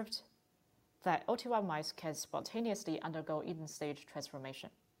observed that OT1 mice can spontaneously undergo Eden stage transformation.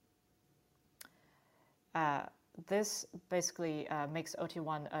 This basically makes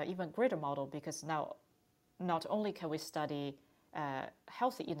OT1 an even greater model because now not only can we study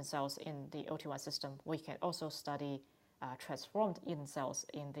healthy Eden cells in the OT1 system, we can also study transformed Eden cells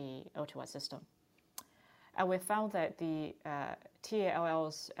in the OT1 system. And we found that the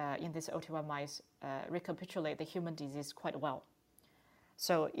TALLs in these OT1 mice recapitulate the human disease quite well.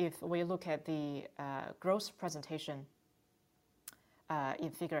 So if we look at the gross presentation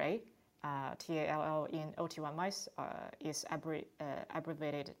in figure A, TALL in OT1 mice is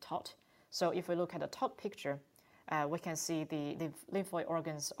abbreviated TOT. So if we look at the top picture, we can see the lymphoid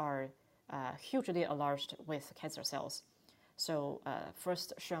organs are hugely enlarged with cancer cells. So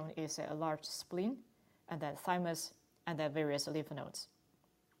first shown is a large spleen, and then thymus, and then various lymph nodes.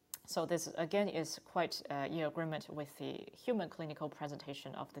 So this again is quite in agreement with the human clinical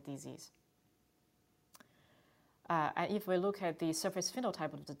presentation of the disease. And if we look at the surface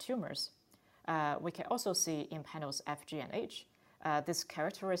phenotype of the tumors, we can also see in panels F, G, and H this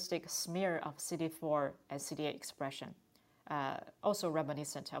characteristic smear of CD4 and CD8 expression, also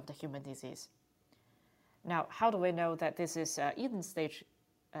reminiscent of the human disease. Now, how do we know that this is Eden stage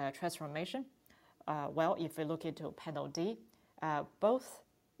transformation? Well, if we look into panel D, both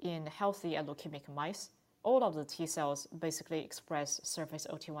in healthy and leukemic mice, all of the T cells basically express surface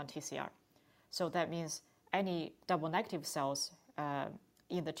OT1 TCR. So that means any double negative cells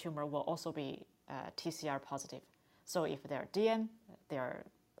in the tumor will also be TCR positive. So if they're DM, they're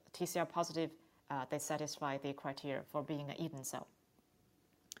TCR positive, they satisfy the criteria for being an Eden cell.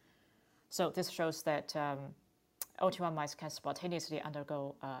 So this shows that OT1 mice can spontaneously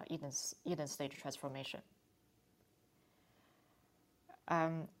undergo Eden stage transformation.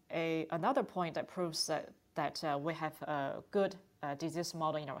 Another point that proves that we have a good disease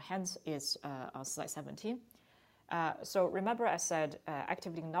model in our hands is on slide 17. So remember I said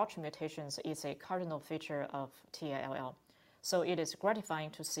actively notch mutations is a cardinal feature of TALL. So it is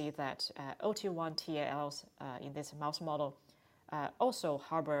gratifying to see that OT1 TALs in this mouse model also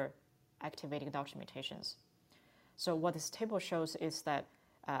harbor activating notch mutations. So what this table shows is that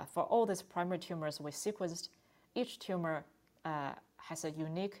for all these primary tumors we sequenced, each tumor has a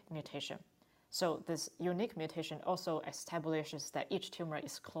unique mutation. So this unique mutation also establishes that each tumor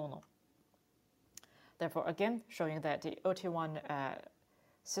is clonal. Therefore, again, showing that the OT1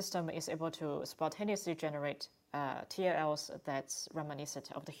 system is able to spontaneously generate TALs that's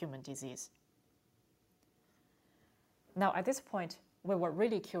reminiscent of the human disease. Now, at this point, we were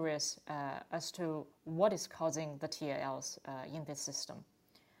really curious as to what is causing the TALs in this system.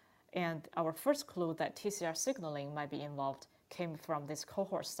 And our first clue that TCR signaling might be involved came from this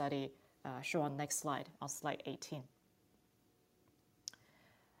cohort study shown on next slide, on slide 18.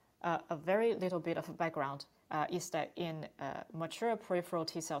 A very little bit of background is that in mature peripheral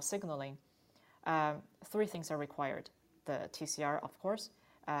T cell signaling, 3 things are required. The TCR, of course,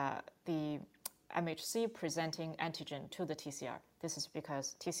 the MHC presenting antigen to the TCR. This is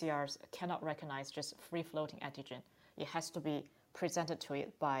because TCRs cannot recognize just free-floating antigen. It has to be presented to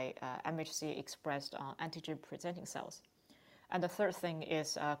it by MHC expressed on antigen-presenting cells. And the third thing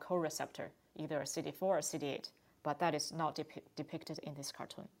is a co-receptor, either CD4 or CD8, but that is not depicted in this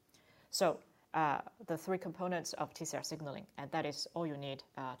cartoon. So the 3 components of TCR signaling, and that is all you need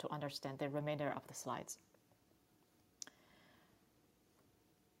to understand the remainder of the slides.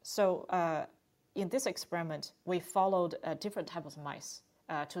 So in this experiment, we followed different types of mice.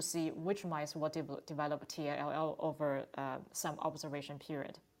 to see which mice will develop TALL over some observation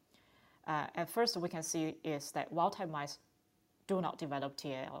period. At first, we can see is that wild-type mice do not develop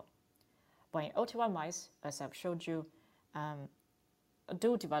TAL. But in OT1 mice, as I've showed you,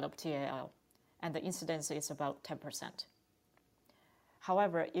 do develop TAL, and the incidence is about 10%.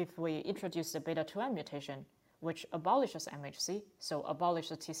 However, if we introduce the beta-2M mutation, which abolishes MHC, so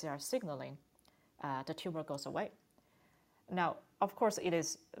abolishes TCR signaling, the tumor goes away. Now, of course, it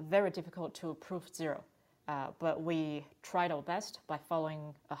is very difficult to prove zero, but we tried our best by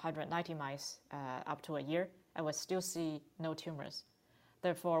following 190 mice up to a year, and we still see no tumors.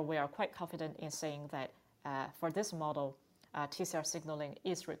 Therefore, we are quite confident in saying that for this model, TCR signaling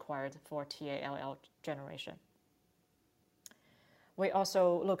is required for TALL generation. We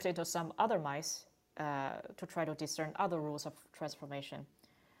also looked into some other mice to try to discern other rules of transformation.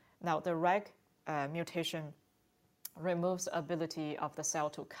 Now, the REG mutation removes the ability of the cell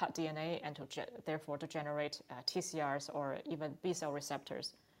to cut DNA and therefore to generate TCRs or even B-cell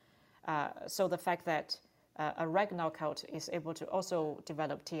receptors. So the fact that a REG knockout is able to also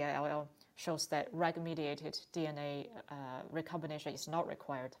develop TALL shows that REG-mediated DNA recombination is not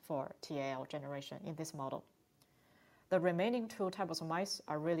required for TAL generation in this model. The remaining two types of mice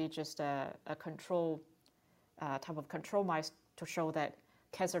are really just a control type of control mice to show that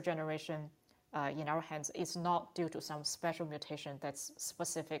cancer generation in our hands is not due to some special mutation that's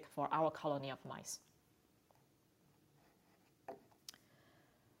specific for our colony of mice.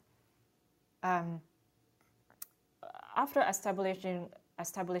 After establishing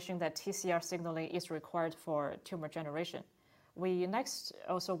that TCR signaling is required for tumor generation, we next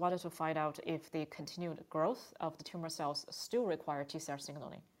also wanted to find out if the continued growth of the tumor cells still require TCR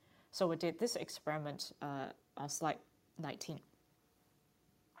signaling. So we did this experiment on slide 19.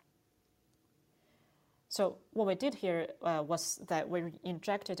 So what we did here was that we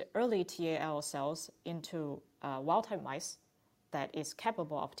injected early TAL cells into wild-type mice that is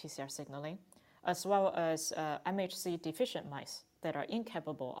capable of TCR signaling, as well as MHC deficient mice that are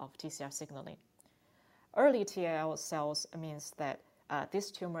incapable of TCR signaling. Early TAL cells means that these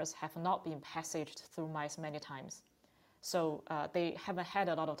tumors have not been passaged through mice many times. So they haven't had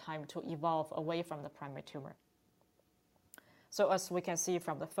a lot of time to evolve away from the primary tumor. So as we can see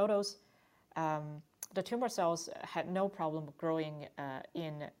from the photos, the tumor cells had no problem growing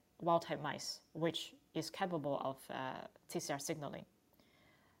in wild-type mice, which is capable of TCR signaling.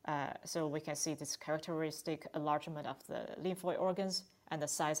 So we can see this characteristic enlargement of the lymphoid organs, and the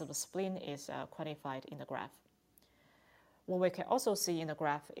size of the spleen is quantified in the graph. What we can also see in the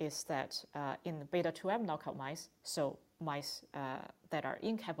graph is that in beta-2M knockout mice, so mice that are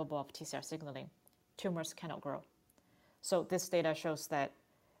incapable of TCR signaling, tumors cannot grow. So this data shows that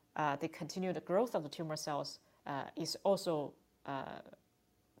the continued growth of the tumor cells is also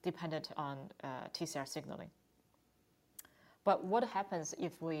dependent on TCR signaling. But what happens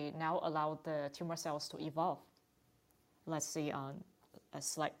if we now allow the tumor cells to evolve? Let's see on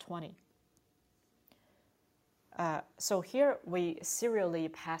slide 20. So here we serially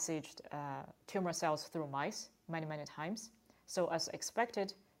passaged tumor cells through mice many times. So as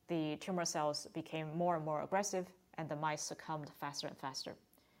expected, the tumor cells became more and more aggressive, and the mice succumbed faster and faster.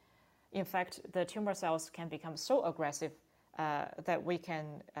 In fact, the tumor cells can become so aggressive that we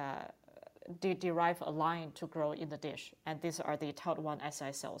can derive a line to grow in the dish, and these are the TALT1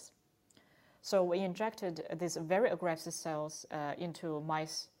 SI cells. So we injected these very aggressive cells into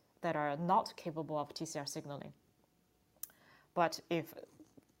mice that are not capable of TCR signaling. But if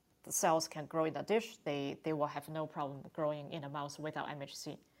the cells can grow in the dish, they will have no problem growing in a mouse without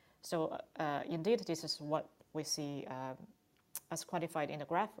MHC. So indeed, this is what we see as quantified in the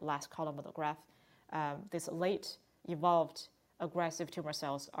graph, last column of the graph. These late evolved aggressive tumor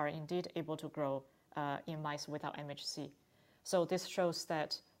cells are indeed able to grow in mice without MHC. So this shows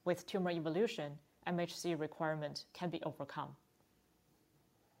that with tumor evolution, MHC requirement can be overcome.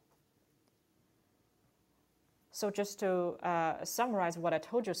 So just to summarize what I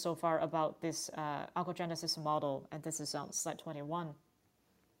told you so far about this oncogenesis model, and this is on slide 21,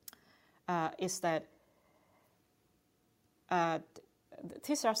 is that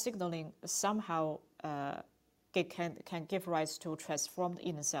TCR signaling somehow can give rise to transformed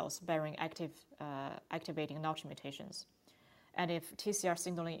immune cells bearing activating notch mutations. And if TCR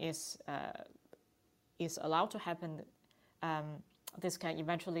signaling is allowed to happen, this can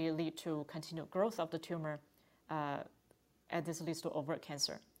eventually lead to continued growth of the tumor, and this leads to overt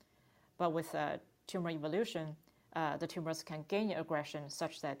cancer. But with tumor evolution, the tumors can gain aggression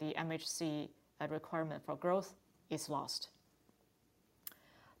such that the MHC requirement for growth is lost.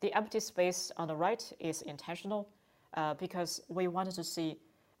 The empty space on the right is intentional. because we wanted to see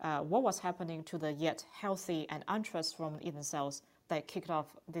what was happening to the yet healthy and untransformed Eden cells that kicked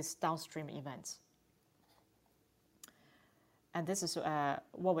off these downstream events. And this is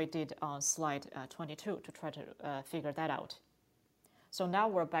what we did on slide 22 to try to figure that out. So now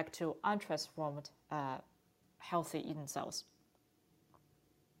we're back to untransformed healthy Eden cells.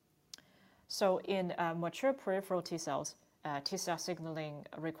 So in mature peripheral T cells, T-cell signaling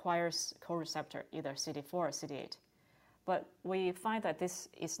requires co-receptor, either CD4 or CD8. But we find that this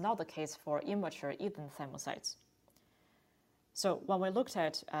is not the case for immature Eden thymocytes. So when we looked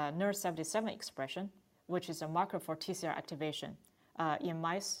at NIR77 expression, which is a marker for TCR activation in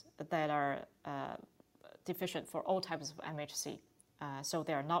mice that are deficient for all types of MHC, so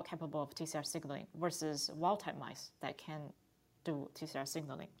they are not capable of TCR signaling, versus wild-type mice that can do TCR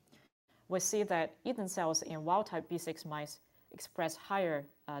signaling. We see that Eden cells in wild-type B6 mice express higher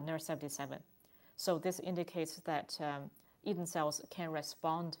NIR77. So this indicates that Eden cells can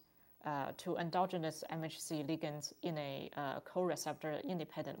respond to endogenous MHC ligands in a co-receptor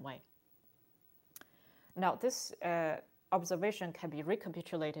independent way. Now, this observation can be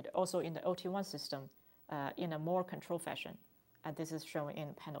recapitulated also in the OT1 system in a more controlled fashion, and this is shown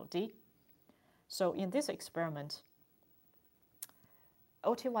in panel D. So in this experiment,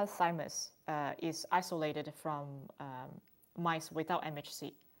 OT1 thymus is isolated from mice without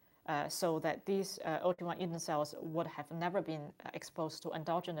MHC, so that these OT1 Eden cells would have never been exposed to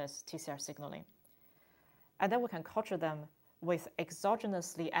endogenous TCR signaling. And then we can culture them with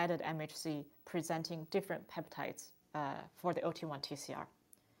exogenously added MHC presenting different peptides for the OT1 TCR.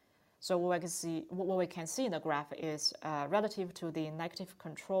 So what we can see in the graph is relative to the negative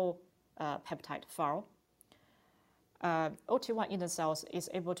control peptide FARL, OT1 Eden cells is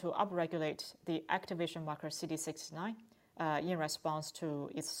able to upregulate the activation marker CD69 in response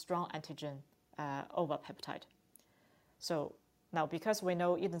to its strong antigen over peptide. So now, because we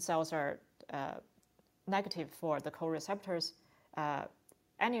know Eden cells are negative for the co-receptors,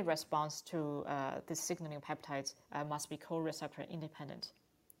 any response to the signaling peptides must be co-receptor independent.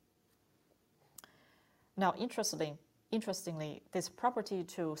 Now, interestingly, this property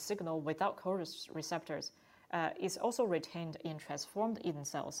to signal without co-receptors is also retained in transformed Eden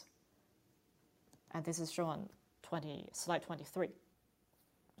cells. And this is shown on slide 23.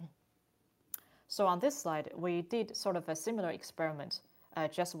 So on this slide, we did sort of a similar experiment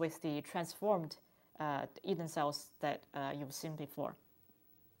just with the transformed Eden cells that you've seen before.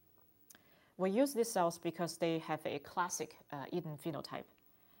 We use these cells because they have a classic Eden phenotype.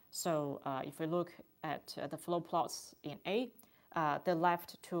 So if we look at the flow plots in A, the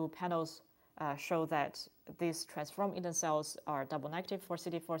left two panels show that these transformed Eden cells are double negative for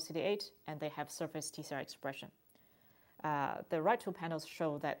CD4, CD8, and they have surface TCR expression. The right two panels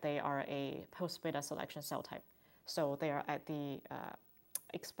show that they are a post-beta selection cell type. So they are at the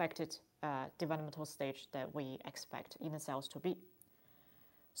expected developmental stage that we expect Eden cells to be.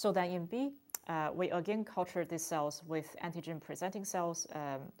 So then in B, we again culture these cells with antigen-presenting cells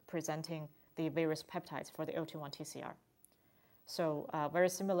presenting the various peptides for the OT1 TCR. So very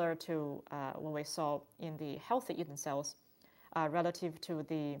similar to what we saw in the healthy Eden cells, relative to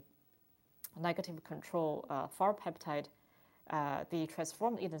the negative control FAR peptide, the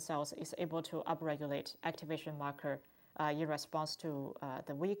transformed Eden cells is able to upregulate activation marker in response to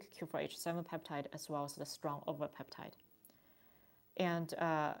the weak Q4H7 peptide as well as the strong overpeptide. And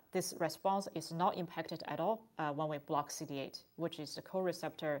this response is not impacted at all when we block CD8, which is the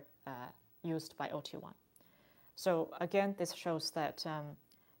co-receptor used by OT1. So again, this shows that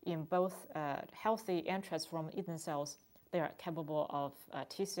in both healthy and transformed Eden cells, they are capable of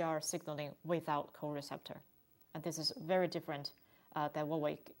TCR signaling without co-receptor. And this is very different than what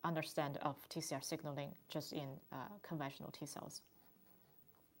we understand of TCR signaling just in conventional T cells.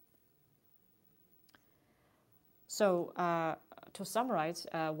 So to summarize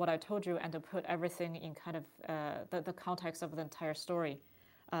what I told you and to put everything in kind of the context of the entire story,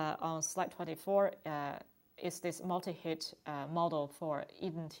 on slide 24 is this multi-hit model for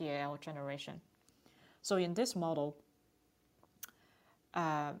Eden TAL generation. So in this model,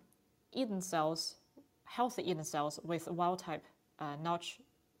 Eden cells, healthy Eden cells with wild-type Notch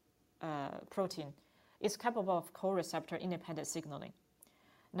protein is capable of co-receptor independent signaling.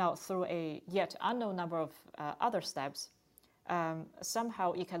 Now, through a yet unknown number of other steps,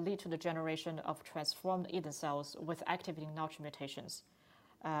 somehow it can lead to the generation of transformed Eden cells with activating Notch mutations.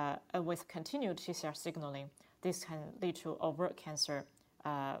 And with continued TCR signaling, this can lead to overt cancer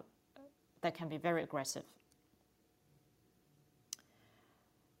that can be very aggressive.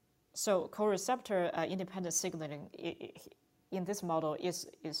 So co-receptor independent signaling in this model is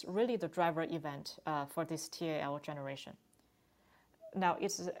really the driver event for this TAL generation. Now,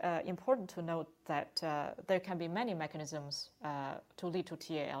 it's important to note that there can be many mechanisms to lead to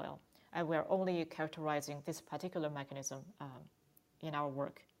TALL, and we're only characterizing this particular mechanism in our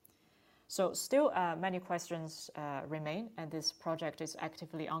work. So still many questions remain, and this project is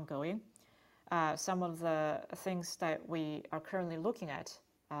actively ongoing. Some of the things that we are currently looking at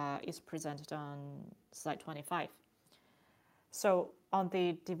is presented on slide 25. So on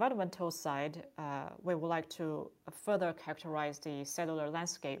the developmental side, we would like to further characterize the cellular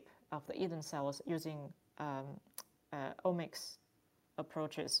landscape of the Eden cells using omics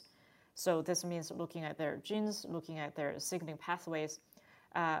approaches. So this means looking at their genes, looking at their signaling pathways,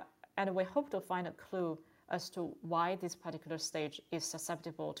 and we hope to find a clue as to why this particular stage is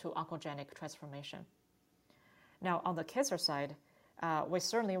susceptible to oncogenic transformation. Now, on the cancer side, we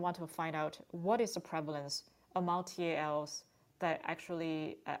certainly want to find out what is the prevalence among TALs that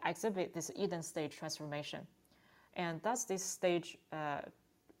actually exhibit this Eden stage transformation. And does this stage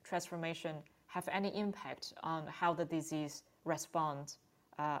transformation have any impact on how the disease responds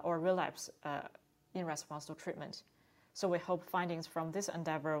or relapse in response to treatment? So we hope findings from this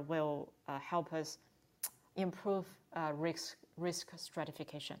endeavor will help us improve risk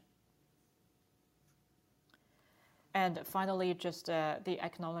stratification. And finally, just the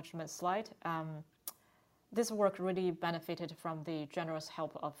acknowledgement slide. This work really benefited from the generous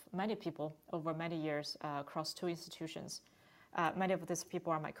help of many people over many years across 2 institutions. Many of these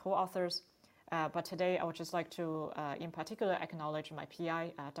people are my co-authors, but today I would just like to, in particular, acknowledge my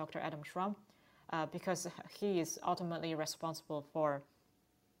PI, Dr. Adam Schramm, because he is ultimately responsible for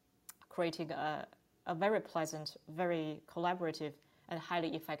creating a very pleasant, very collaborative, and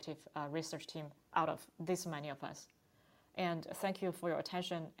highly effective research team out of this many of us. And thank you for your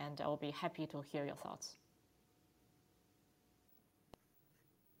attention, and I'll be happy to hear your thoughts.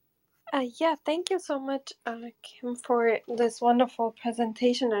 Yeah, thank you so much, Kim, for this wonderful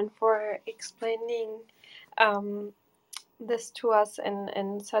presentation and for explaining this to us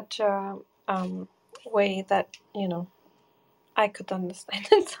in such a way that, you know, I could understand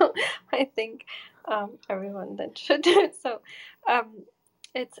it. So I think everyone then should do it. So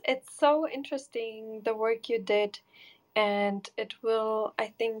it's so interesting, the work you did, and it will, I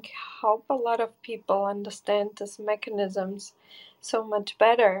think, help a lot of people understand these mechanisms so much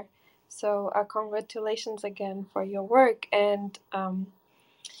better. So congratulations again for your work, and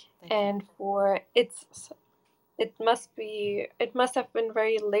for it must have been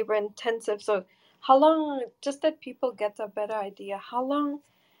very labor intensive. So how long, just that people get a better idea, how long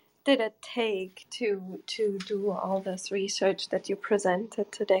did it take to do all this research that you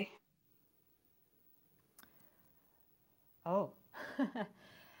presented today? Oh,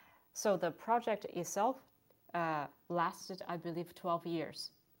 so the project itself lasted, I believe, 12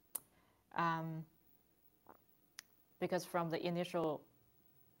 years. Because from the initial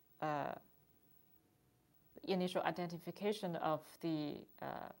identification of the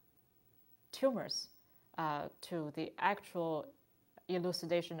tumors to the actual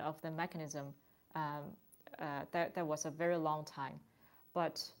elucidation of the mechanism, that was a very long time.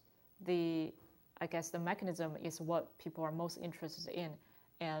 But I guess the mechanism is what people are most interested in,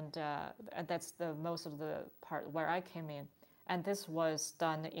 and that's the most of the part where I came in. And this was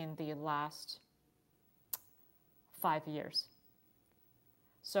done in the last 5 years.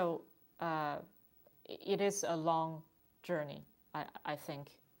 So it is a long journey, I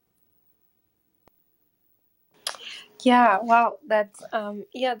think. Yeah, wow, that's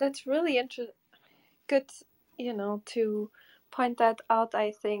that's really good, you know, to point that out.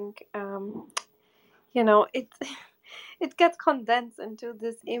 I think you know, it gets condensed into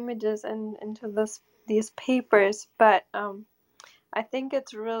these images and into these papers, but I think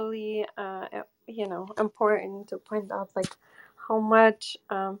it's really you know, important to point out like how much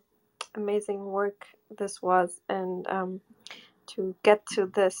amazing work this was, and to get to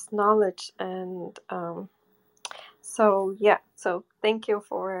this knowledge, and so yeah, so thank you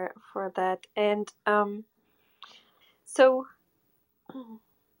for that. And so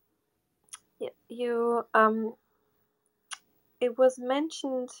you it was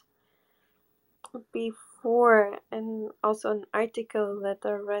mentioned before, and also an article that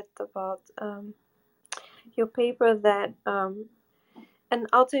I read about your paper, that an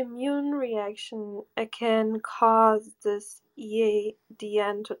autoimmune reaction can cause this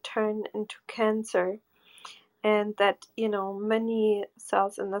EADN to turn into cancer, and that, you know, many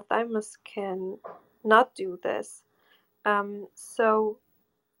cells in the thymus can not do this. So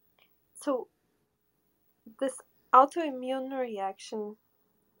this autoimmune reaction,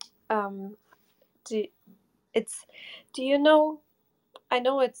 it's, do you know, I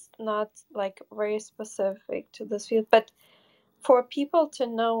know it's not like very specific to this field, but for people to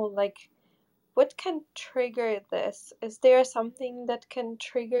know, like, what can trigger this? Is there something that can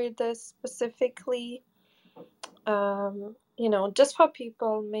trigger this specifically? Just for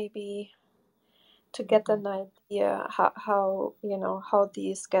people maybe to get an idea how how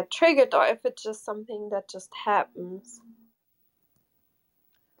these get triggered, or if it's just something that just happens.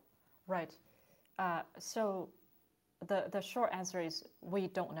 Right. So the short answer is we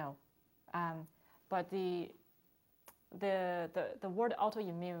don't know. But the word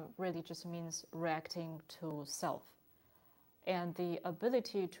autoimmune really just means reacting to self. And the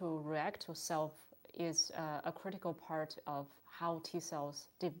ability to react to self is a critical part of how T cells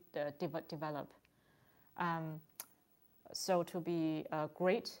develop. So to be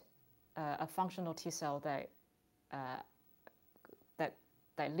a functional T cell that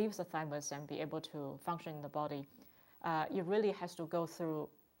leaves the thymus and be able to function in the body, it really has to go through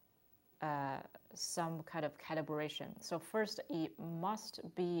some kind of calibration. So first, it must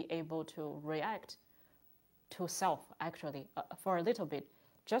be able to react to self, actually, for a little bit,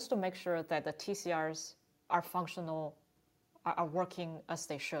 just to make sure that the TCRs are functional, are working as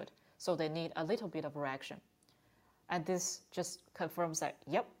they should. So they need a little bit of reaction. And this just confirms that,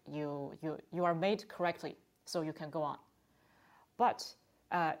 yep, you are made correctly, so you can go on. But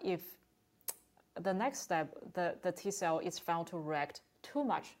if the next step, the T cell is found to react too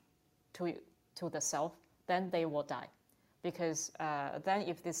much to the self, then they will die. Because then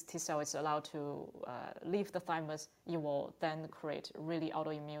if this T cell is allowed to leave the thymus, it will then create really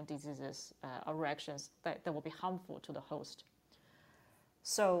autoimmune diseases or reactions that will be harmful to the host.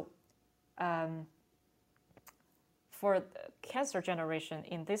 So for cancer generation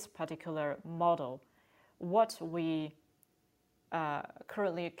in this particular model, what we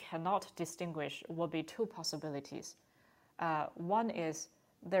currently cannot distinguish will be two possibilities. One is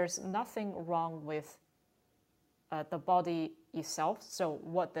there's nothing wrong with the body itself. So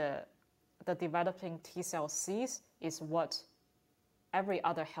what the developing T cell sees is what every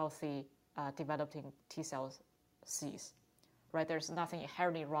other healthy developing T cell sees, right? There's nothing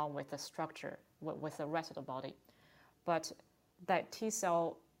inherently wrong with the structure, with the rest of the body. But that T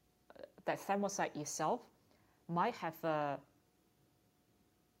cell, that thymocyte itself, might have a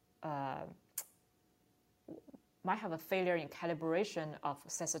failure in calibration of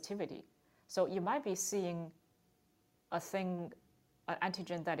sensitivity. So you might be seeing an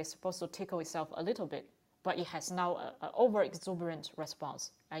antigen that is supposed to tickle itself a little bit, but it has now an over-exuberant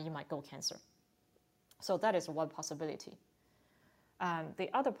response, and you might go cancer. So that is one possibility. The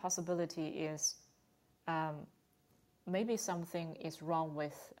other possibility is maybe something is wrong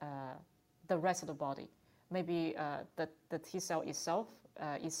with the rest of the body. Maybe the T cell itself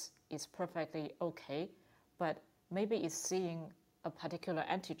is perfectly okay, but maybe it's seeing a particular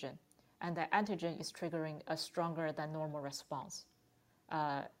antigen, and that antigen is triggering a stronger than normal response.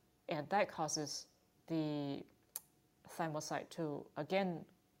 And that causes the thymocyte to, again,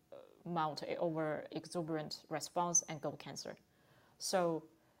 mount an over-exuberant response and go cancer. So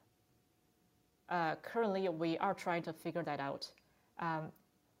currently, we are trying to figure that out.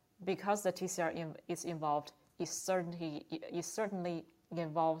 Because the TCR is involved, it certainly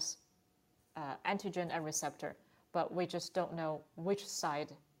involves antigen and receptor, but we just don't know which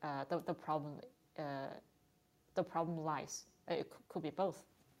side the problem lies. It could be both.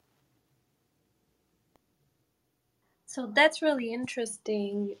 So that's really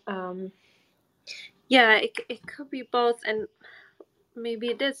interesting. Yeah, it could be both, and maybe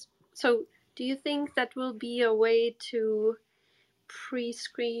it is. So do you think that will be a way to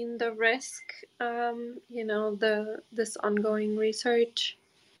pre-screen the risk, this ongoing research?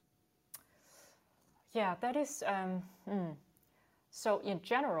 Yeah, that is. So in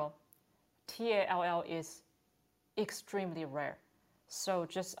general, TALL is extremely rare. So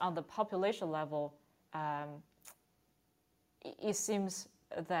just on the population level, it seems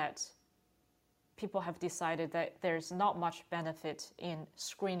that people have decided that there's not much benefit in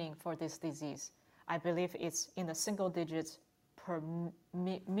screening for this disease. I believe it's in the single digits per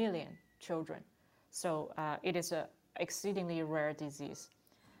million children. So it is an exceedingly rare disease.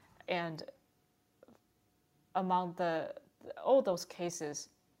 And among all those cases,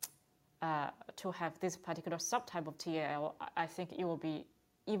 to have this particular subtype of TAL, I think it will be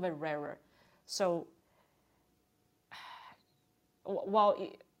even rarer. So while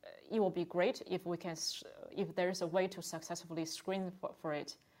it will be great if there is a way to successfully screen for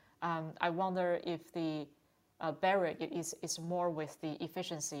it, I wonder if the barrier is more with the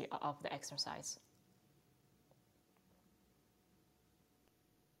efficiency of the exercise.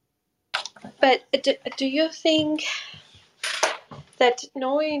 But do you think that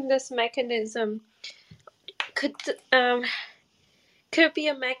knowing this mechanism could be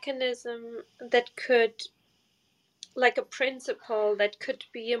a mechanism that could, like a principle that could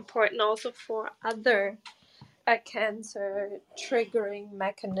be important also for other cancer triggering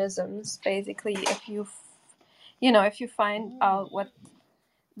mechanisms? Basically, if if you find out what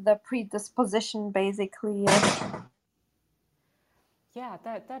the predisposition basically is. Yeah,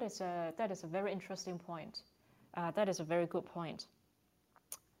 that is a very interesting point. That is a very good point.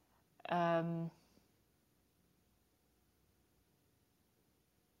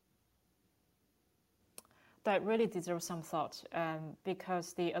 That really deserves some thought,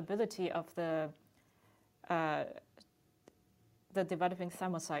 because the ability of the developing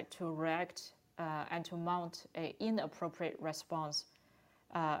thymocyte to react and to mount an inappropriate response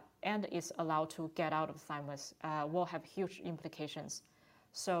and is allowed to get out of thymus will have huge implications.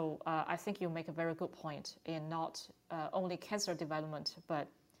 So I think you make a very good point in not only cancer development, but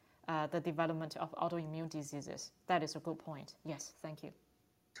the development of autoimmune diseases. That is a good point. Yes, thank you.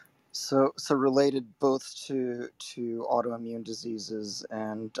 So related both to autoimmune diseases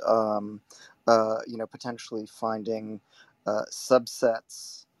and potentially finding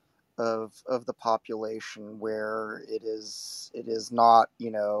subsets of the population where it is not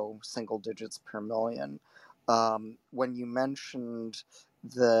single digits per million. When you mentioned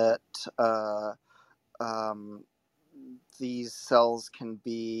that these cells can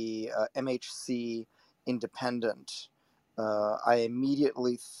be MHC independent, I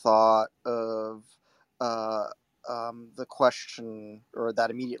immediately thought of the question, or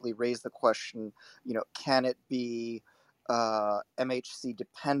that immediately raised the question, can it be MHC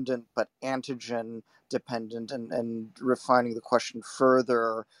dependent but antigen dependent? And refining the question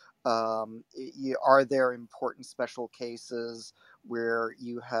further, are there important special cases where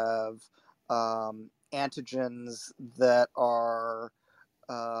you have antigens that are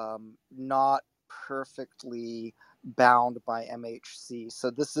not perfectly bound by MHC?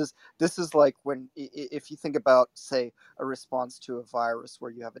 So this is like when, if you think about, say, a response to a virus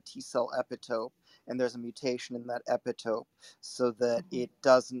where you have a T cell epitope and there's a mutation in that epitope, so that it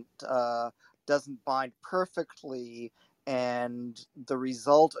doesn't bind perfectly, and the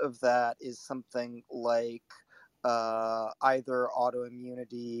result of that is something like either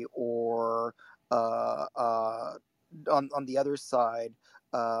autoimmunity or on the other side,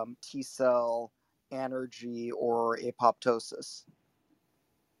 T cell anergy or apoptosis.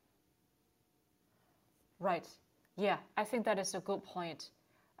 Right. Yeah, I think that is a good point.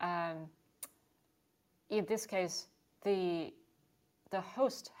 In this case, the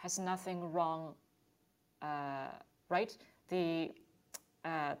host has nothing wrong, right? The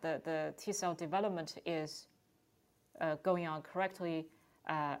T cell development is going on correctly,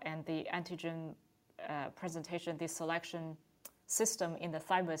 and the antigen presentation, the selection system in the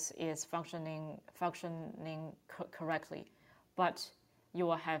thymus is functioning correctly, but you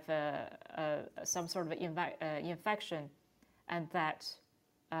will have some sort of infection, and that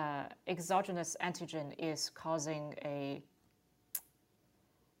exogenous antigen is causing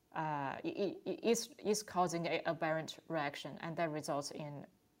is causing an aberrant reaction, and that results in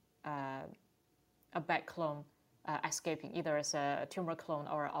a bad clone escaping, either as a tumor clone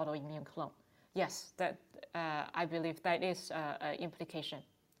or an autoimmune clone. Yes, that I believe that is an implication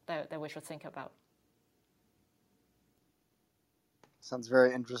that we should think about. Sounds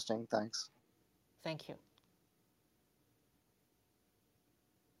very interesting. Thanks. Thank you.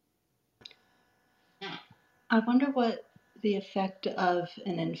 I wonder what the effect of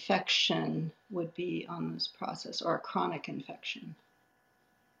an infection would be on this process, or a chronic infection.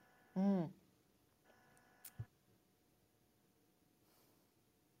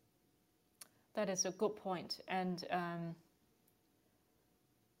 That is a good point, and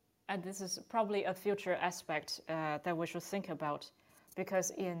this is probably a future aspect that we should think about,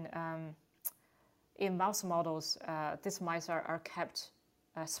 because in mouse models, these mice are kept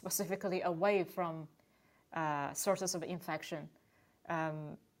specifically away from sources of infection.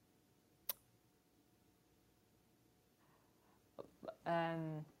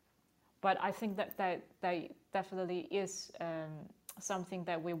 But I think that definitely is something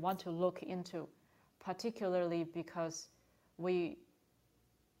that we want to look into, particularly because we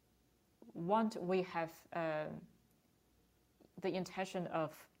have the intention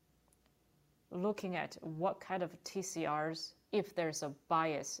of looking at what kind of TCRs, if there's a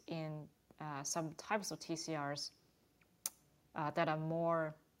bias in some types of TCRs that are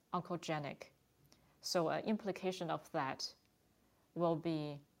more oncogenic. So an implication of that will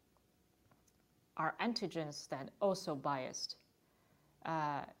be, are antigens then also biased?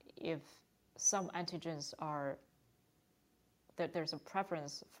 If some antigens are, that there's a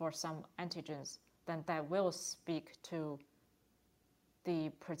preference for some antigens, then that will speak to the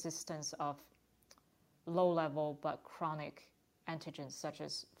persistence of low-level but chronic antigens, such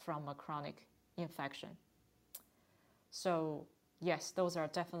as from a chronic infection. So yes, those are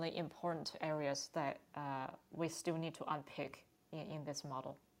definitely important areas that we still need to unpick in this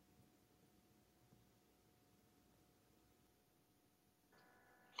model.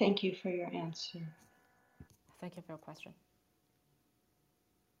 Thank you for your answer. Thank you for your question.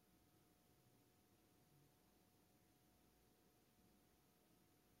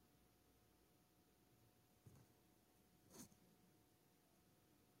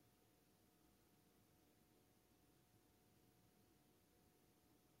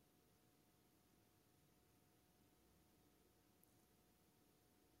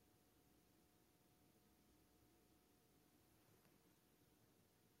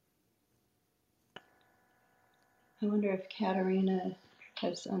 I wonder if Katerina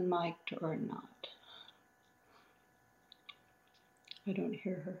has unmiked or not. I don't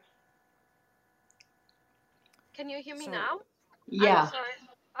hear her. Can you hear me So now? I'm Yeah. sorry.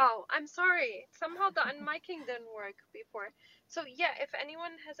 Oh, I'm sorry. Somehow the unmiking didn't work before. So yeah, if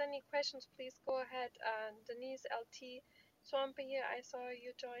anyone has any questions, please go ahead. Denise, LT, Swampy here, I saw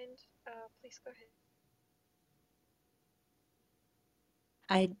you joined. Please go ahead.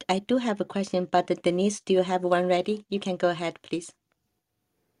 I do have a question, but Denise, do you have one ready? You can go ahead, please.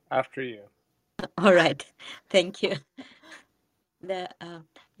 After you. All right. Thank you. The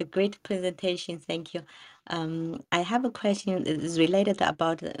great presentation. Thank you. I have a question that is related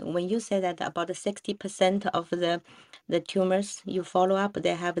about when you said that about 60% of the tumors you follow up,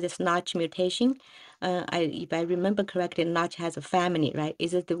 they have this Notch mutation. If I remember correctly, Notch has a family, right?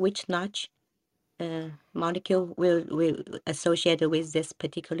 Is it which Notch molecule will associated with this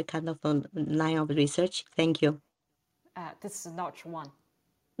particular kind of line of research? Thank you. this is Notch 1.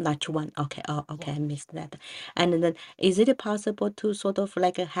 Notch 1. Okay. Oh, okay. Yeah. I missed that. And then is it possible to sort of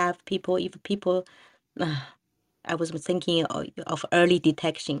like have people, if people, I was thinking of early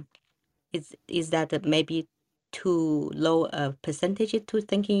detection. Is that maybe too low a percentage to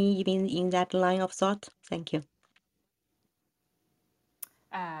thinking even in that line of thought? Thank you.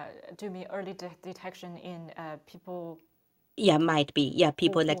 Do you mean early detection in people? Yeah, might be. Yeah,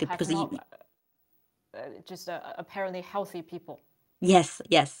 people who like have because not, just apparently healthy people. yes,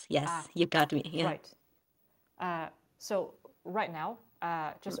 you got me. Yeah. Right. So right now,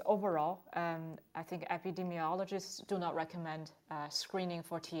 just overall, I think epidemiologists do not recommend screening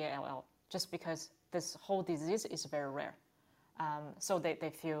for TALL just because this whole disease is very rare. So they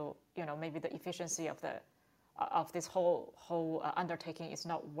feel, maybe the efficiency of this whole undertaking is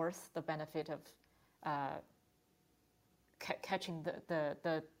not worth the benefit of catching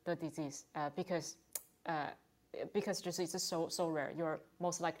the disease because just it's so rare. You're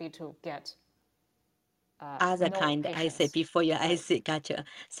most likely to get Other no kind, I say patients. before you, I Right. see, gotcha.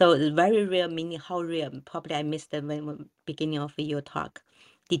 So very rare, meaning how rare? Probably I missed the beginning of your talk.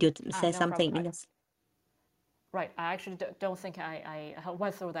 Did you say No problem. something in this? Right. I actually don't think I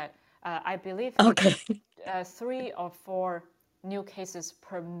went through that. I believe Okay. it's 3 or 4 new cases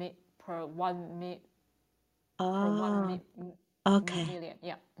per 1 Oh, okay. million.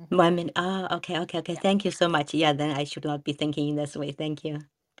 Yeah. 1 minute. Oh, okay. Yeah. Thank you so much. Yeah, then I should not be thinking in this way. Thank you.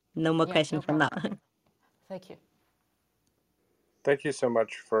 No more Yeah. question No from now. problem. Thank you. Thank you so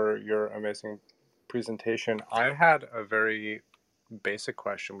much for your amazing presentation. I had a very basic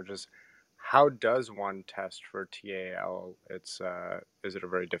question, which is, how does one test for TAL? Is it a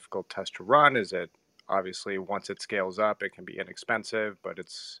very difficult test to run? Is it obviously once it scales up, it can be inexpensive, but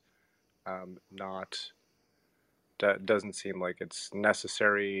it's not. Doesn't seem like it's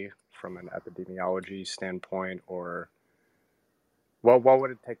necessary from an epidemiology standpoint, or what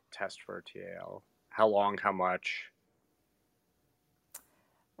would it take to test for a TAL? How long? How much?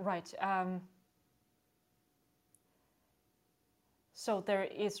 Right. So there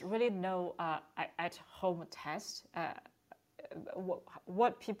is really no at-home test.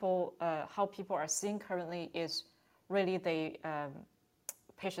 What people, how people are seeing currently is really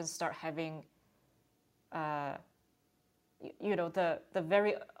patients start having, the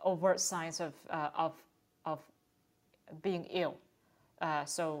very overt signs of being ill.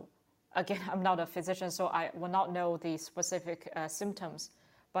 So again, I'm not a physician, so I will not know the specific symptoms,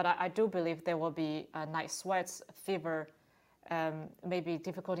 but I do believe there will be night sweats, fever, maybe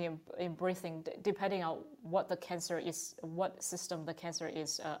difficulty in breathing, depending on what the cancer is, what system the cancer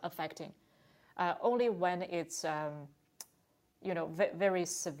is affecting. Only when it's very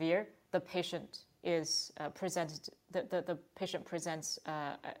severe, the patient is presented. The patient presents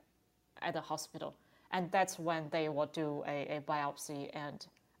at the hospital. And that's when they will do a biopsy and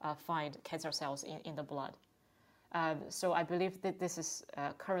find cancer cells in the blood. So I believe that this is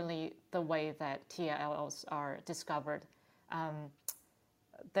currently the way that TALLs are discovered. I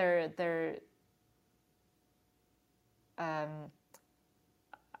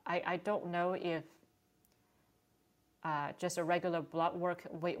don't know if just a regular blood work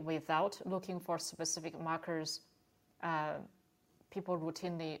without looking for specific markers, people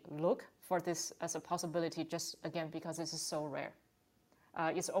routinely look for this as a possibility, just again because this is so rare.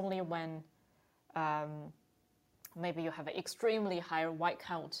 It's only when maybe you have an extremely high white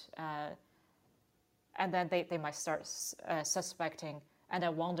count, and then they might start suspecting, and I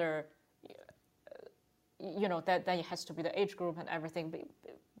wonder, that then it has to be the age group and everything,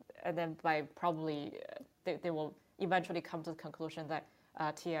 and then by probably they will eventually come to the conclusion that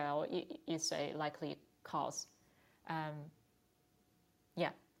TAL is a likely cause.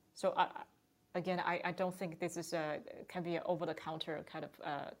 Yeah. So again, I don't think this is can be an over-the-counter kind of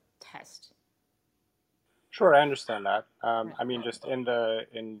test. Sure, I understand that. Right. I mean, just in the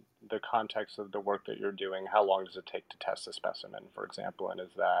context of the work that you're doing, how long does it take to test a specimen, for example? And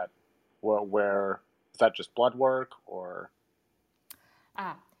is that where is that just blood work or?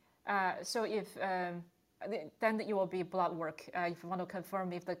 So if then it will be blood work. If you want to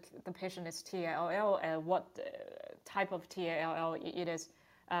confirm if the patient is TALL and what type of TALL it is,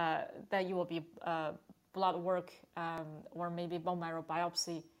 then you will be blood work or maybe bone marrow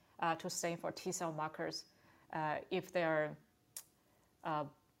biopsy to stain for T cell markers. If they are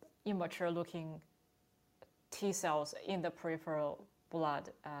immature looking T cells in the peripheral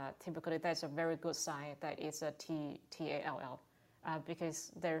blood, typically that's a very good sign that it's a TALL.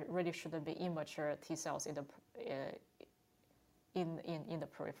 Because there really shouldn't be immature T cells in the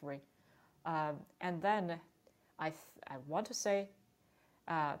periphery, and then I want to say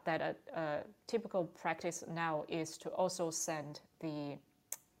that a typical practice now is to also send the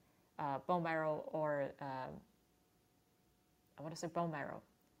bone marrow or I want to say bone marrow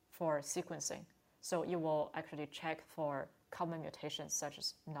for sequencing. So you will actually check for common mutations such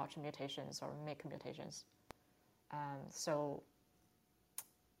as notch mutations or MYC mutations. So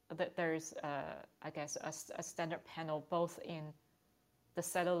there's, I guess, a standard panel both in the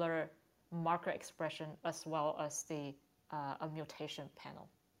cellular marker expression as well as the a mutation panel.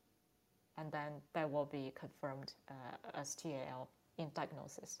 And then that will be confirmed as TAL in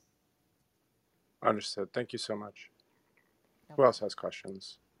diagnosis. Understood. Thank you so much. No Who else has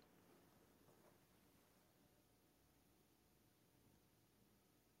questions?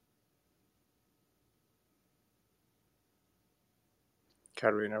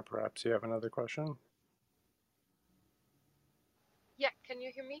 Katerina, perhaps you have another question? Yeah, can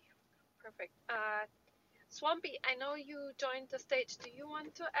you hear me? Perfect. Swampy, I know you joined the stage. Do you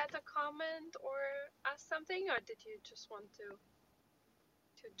want to add a comment or ask something, or did you just want to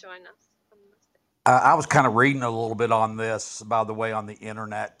join us on the stage? I was kind of reading a little bit on this, by the way, on the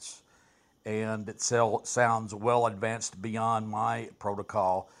internet, and it sounds well advanced beyond my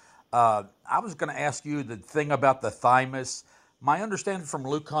protocol. I was going to ask you the thing about the thymus. My understanding from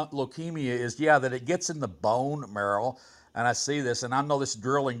leukemia is, that it gets in the bone marrow, and I see this, and I know this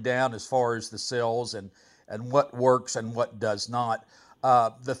drilling down as far as the cells and what works and what does not.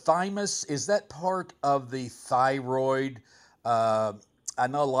 The thymus, is that part of the thyroid? I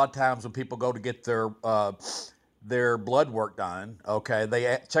know a lot of times when people go to get their blood work done, okay,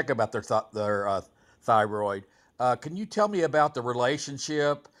 they check about their thyroid. Can you tell me about the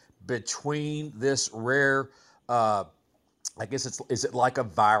relationship between this rare, I guess is it like a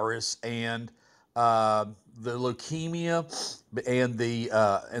virus, and the leukemia and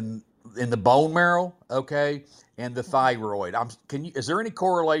in the bone marrow, okay, and the thyroid? Is there any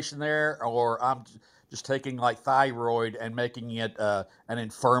correlation there, or I'm just taking like thyroid and making it an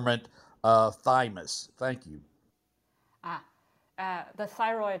inferment thymus? Thank you. The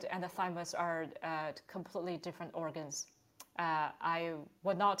thyroid and the thymus are completely different organs. I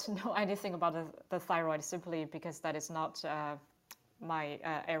would not know anything about the thyroid simply because that is not my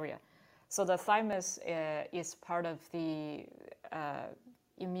area. So the thymus is part of the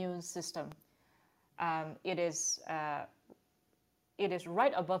immune system. It is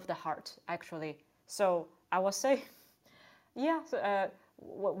right above the heart, actually. So I would say,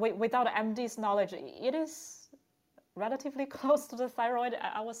 without MD's knowledge, it is relatively close to the thyroid,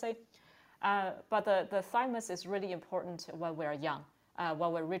 I would say. But the thymus is really important when we are young.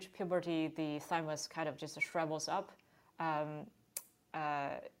 When we reach puberty, the thymus kind of just shrivels up, and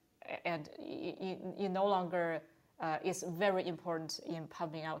it no longer is very important in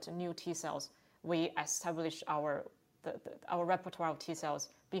pumping out new T cells. We establish our our repertoire of T cells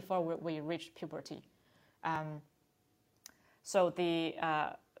before we reach puberty. So the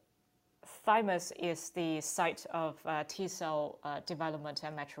thymus is the site of T cell development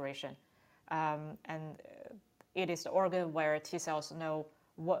and maturation, and it is the organ where T cells know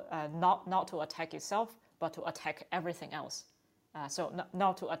what not to attack itself, but to attack everything else. So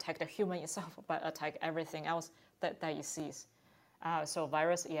not to attack the human itself, but attack everything else that it sees. So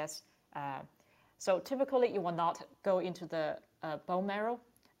virus, yes. So typically, it will not go into the bone marrow.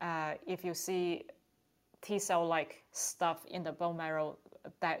 If you see T cell-like stuff in the bone marrow,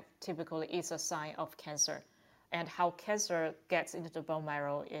 that typically is a sign of cancer. And how cancer gets into the bone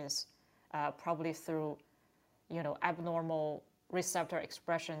marrow is probably through, abnormal receptor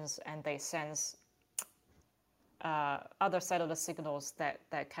expressions, and they sense other cellular signals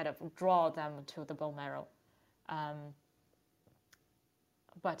that kind of draw them to the bone marrow.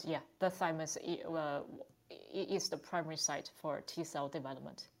 But yeah, the thymus is the primary site for T cell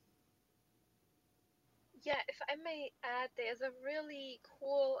development. Yeah, if I may add, there's a really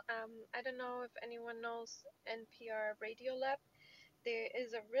cool, I don't know if anyone knows NPR Radiolab. There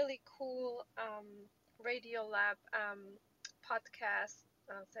is a really cool Radiolab podcast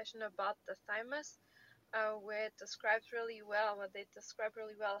session about the thymus, where it describes really well,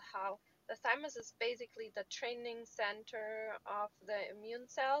 how the thymus is basically the training center of the immune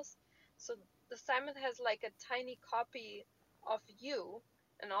cells. So the thymus has like a tiny copy of you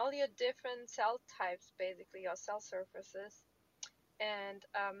and all your different cell types, basically, or cell surfaces, and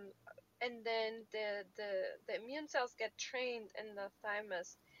then the immune cells get trained in the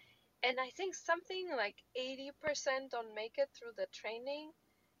thymus, and I think something like 80% don't make it through the training.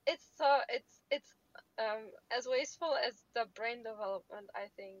 It's as wasteful as the brain development, I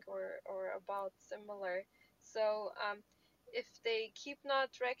think, or about similar. So if they keep not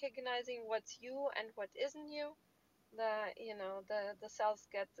recognizing what's you and what isn't you, the cells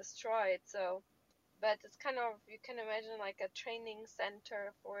get destroyed. So, but it's kind of, you can imagine like a training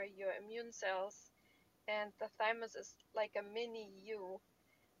center for your immune cells, and the thymus is like a mini you.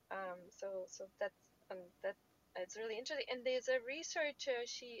 So that it's really interesting. And there's a researcher,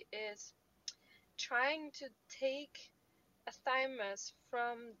 she is trying to take a thymus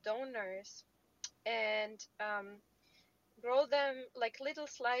from donors and grow them like little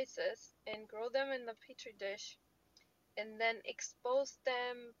slices and grow them in the petri dish, and then expose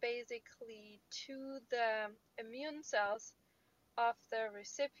them basically to the immune cells of the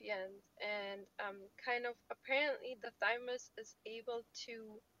recipient. And kind of apparently the thymus is able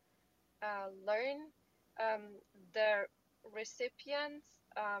to learn the recipient's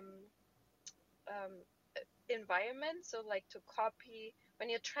um, environment. So like to copy, when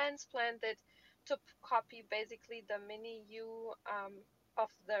you transplant it, to copy basically the mini you of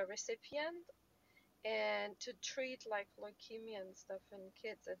the recipient, and to treat like leukemia and stuff in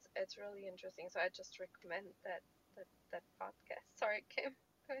kids. It's really interesting. So I just recommend that podcast. Sorry, Kim.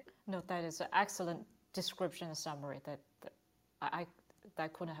 Go ahead. No, that is an excellent description and summary. That I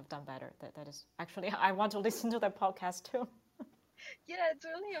that couldn't have done better. That is actually, I want to listen to that podcast too. Yeah, it's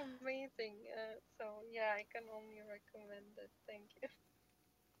really amazing. So yeah, I can only recommend it. Thank you.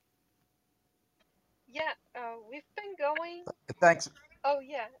 Yeah, we've been going. Thanks. Oh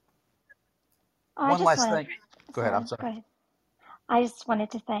yeah. I One just last wanted, thing. Go ahead. I'm sorry, sorry. go ahead. I just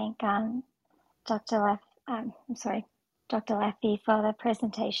wanted to thank Dr. Dr. Laffey for the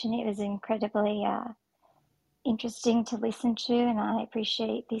presentation. It was incredibly interesting to listen to, and I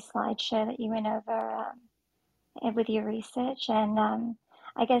appreciate the slideshow that you went over with your research. And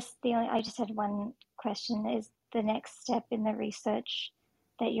I guess I just had one question: is the next step in the research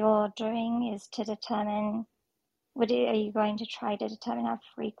that you're doing is to determine, are you going to try to determine how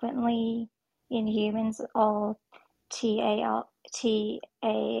frequently in humans all TALL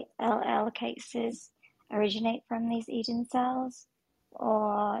cases originate from these Eden cells,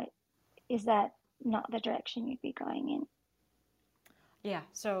 or is that not the direction you'd be going in? Yeah,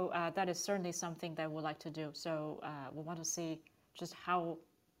 so that is certainly something that we'd like to do. So we want to see just how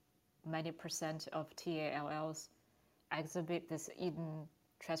many percent of TALLs exhibit this Eden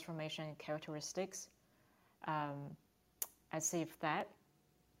transformation characteristics, and see if that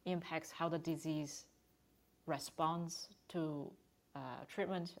impacts how the disease responds to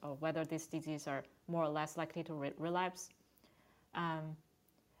treatment, or whether these diseases are more or less likely to relapse.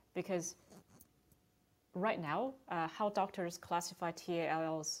 Because right now, how doctors classify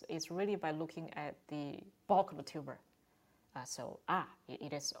TALLs is really by looking at the bulk of the tumor.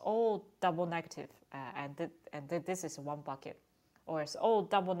 It is all double negative, and this is one bucket, or it's all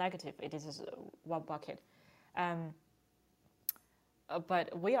double negative, it is one bucket.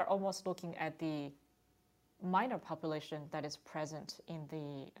 But we are almost looking at the minor population that is present in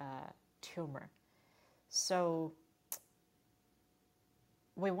the tumor. So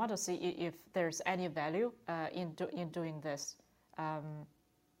we want to see if there's any value in doing this.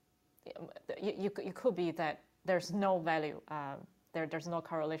 It could be that there's no value, there's no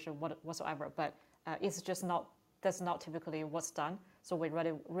correlation whatsoever, but that's not typically what's done. So we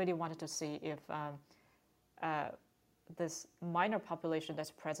really wanted to see if this minor population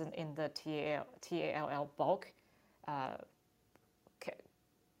that's present in the TALL bulk, are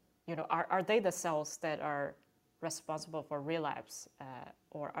they the cells that are responsible for relapse,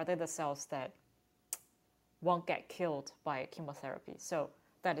 or are they the cells that won't get killed by chemotherapy? So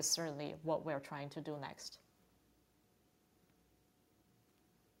that is certainly what we're trying to do next.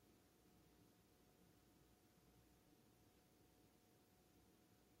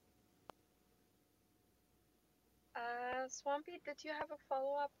 Swampy, did you have a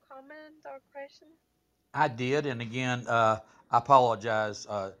follow-up comment or question? I did, and again, I apologize,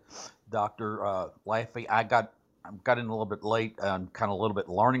 Dr. Laffey. I got in a little bit late and kind of a little bit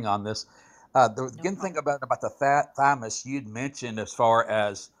learning on this. The No again thing problem. about the thymus you'd mentioned as far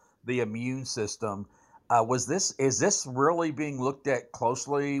as the immune system, is this really being looked at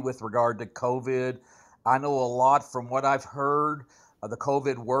closely with regard to COVID? I know a lot from what I've heard. The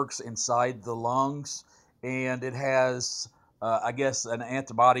COVID works inside the lungs, and it has, I guess, an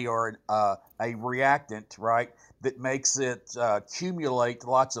antibody or a reactant, right, that makes it accumulate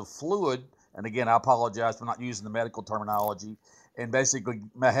lots of fluid. And again, I apologize for not using the medical terminology. And basically,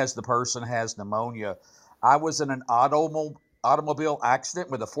 the person has pneumonia. I was in an automobile accident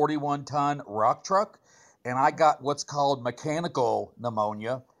with a 41-ton rock truck, and I got what's called mechanical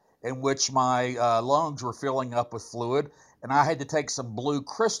pneumonia, in which my lungs were filling up with fluid, and I had to take some blue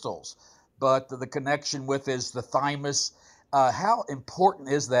crystals. But the connection with is the thymus. How important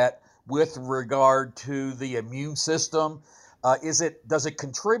is that with regard to the immune system? Does it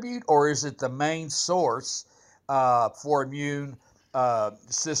contribute, or is it the main source for immune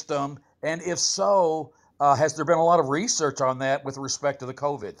system? And if so, has there been a lot of research on that with respect to the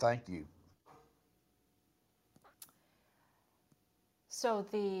COVID? Thank you. So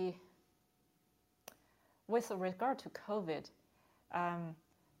with regard to COVID,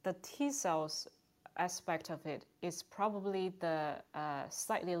 the T cells aspect of it is probably the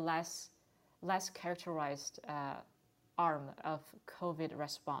slightly less characterized arm of COVID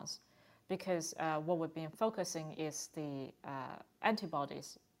response, because what we've been focusing is the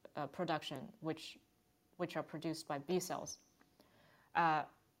antibodies production, which are produced by B cells.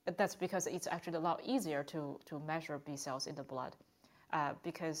 That's because it's actually a lot easier to measure B cells in the blood,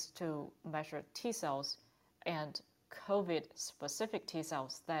 because to measure T cells and COVID-specific T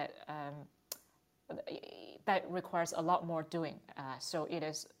cells, that requires a lot more doing. So it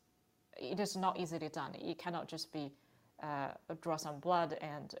is not easily done. It cannot just be draw some blood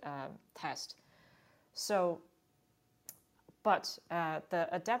and test. So, but the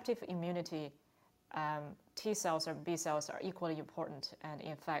adaptive immunity, T cells or B cells are equally important, and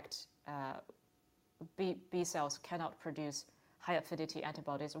in fact, B cells cannot produce high affinity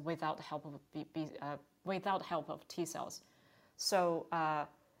antibodies without help of without help of T cells. So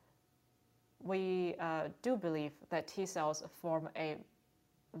we do believe that T cells form a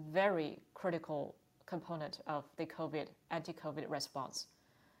very critical component of the anti-COVID response,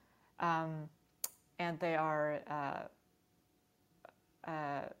 and they are,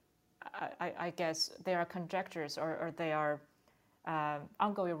 I guess, there are conjectures or they are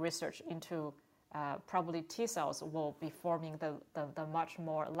ongoing research into probably T cells will be forming the much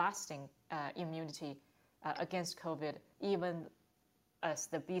more lasting immunity against COVID, even as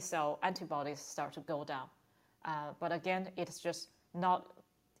the B cell antibodies start to go down. But again, it's just not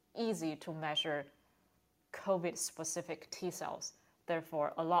easy to measure COVID-specific T cells.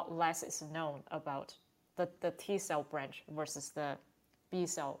 Therefore, a lot less is known about the T cell branch versus the B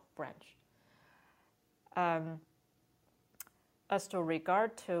cell branch. As to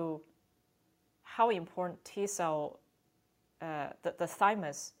regard to how important T cell, the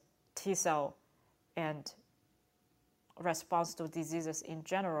thymus T cell and response to diseases in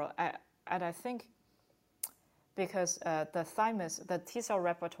general, and I think because the thymus, the T cell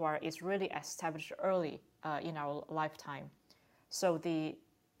repertoire is really established early in our lifetime. So the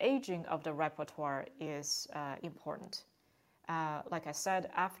aging of the repertoire is important. Like I said,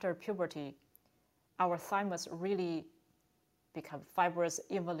 after puberty, our thymus really become fibrous,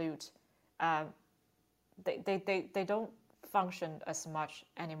 involute. They don't function as much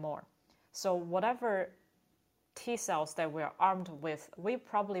anymore. So whatever T cells that we're armed with, we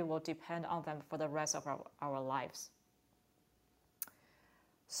probably will depend on them for the rest of our lives.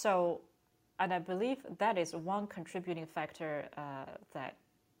 So And I believe that is one contributing factor that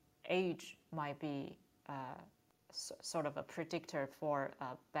age might be sort of a predictor for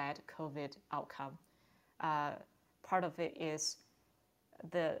a bad COVID outcome. Part of it is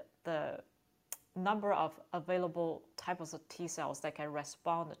the number of available types of T cells that can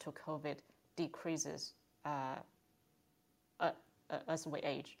respond to COVID decreases as we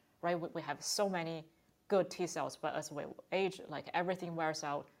age, right? We have so many good T cells, but as we age, like everything wears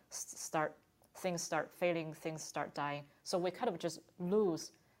out, things start failing, things start dying. So we kind of just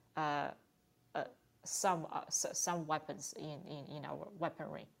lose some weapons in our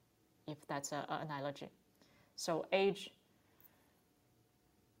weaponry, if that's an analogy. So age,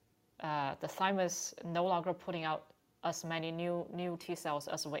 the thymus no longer putting out as many new T cells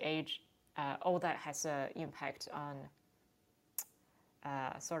as we age, all that has an impact on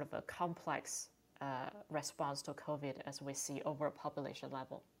sort of a complex response to COVID as we see over a population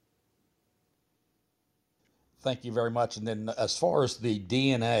level. Thank you very much. And then as far as the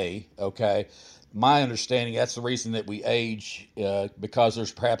DNA, okay, my understanding, that's the reason that we age, because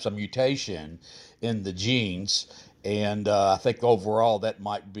there's perhaps a mutation in the genes. And I think overall that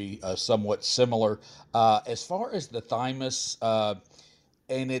might be somewhat similar. As far as the thymus,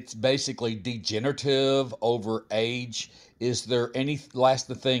 and it's basically degenerative over age. Is there any last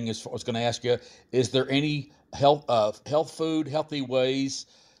thing is I was going to ask you? Is there any healthy ways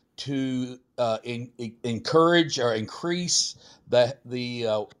to encourage or increase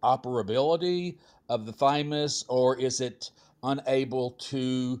the operability of the thymus, or is it unable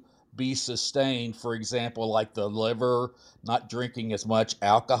to be sustained? For example, like the liver, not drinking as much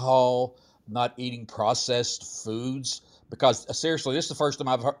alcohol, not eating processed foods. Because seriously, this is the first time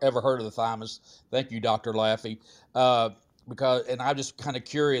I've ever heard of the thymus. Thank you, Dr. Laffey. And I'm just kind of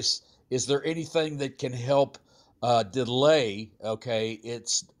curious: is there anything that can help delay, okay,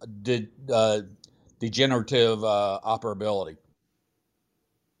 its degenerative operability?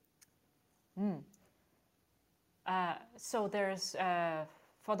 So there's,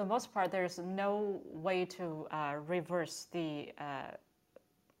 for the most part, there's no way to reverse the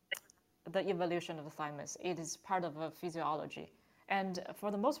evolution of the thymus. It is part of a physiology. And for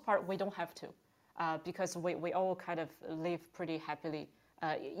the most part, we don't have to, because we all kind of live pretty happily,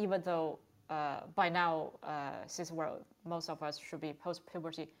 even though by now, since most of us should be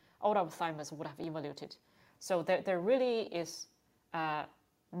post-puberty, all our thymus would have evoluted. So there really is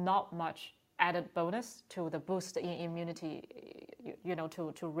not much added bonus to the boost in immunity,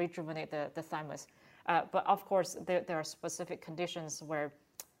 to rejuvenate the thymus. But of course, there are specific conditions where,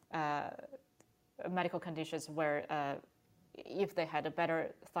 medical conditions where if they had a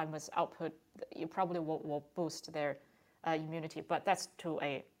better thymus output, you probably will boost their immunity. But that's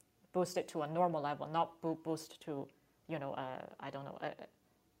boost it to a normal level, not boost to, I don't know,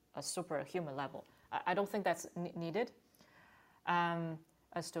 a superhuman level. I don't think that's needed.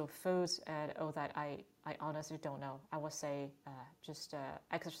 As to foods and all that, I honestly don't know. I would say just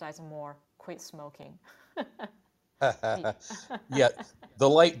exercise more, quit smoking. Yeah, the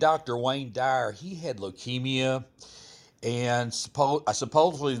late Dr. Wayne Dyer, he had leukemia, and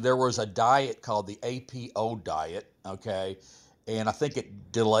supposedly there was a diet called the APO diet, okay, and I think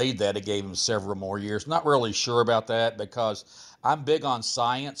it delayed that. It gave him several more years. Not really sure about that, because I'm big on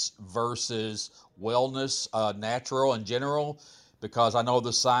science versus wellness, natural in general, because I know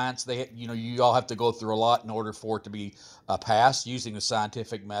the science, you all have to go through a lot in order for it to be passed using the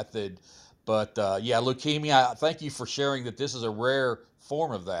scientific method. But yeah, leukemia, thank you for sharing that this is a rare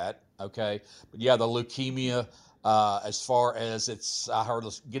form of that, okay? But yeah, the leukemia, as far as I heard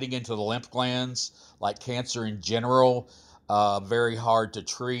it's getting into the lymph glands, like cancer in general, very hard to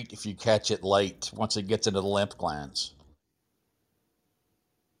treat if you catch it late once it gets into the lymph glands.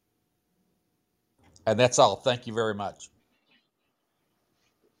 And that's all. Thank you very much.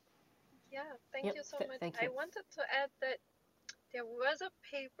 Yeah, thank Yep, you so much. thank I you. wanted to add that there was a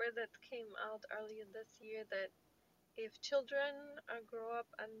paper that came out earlier this year that if children grow up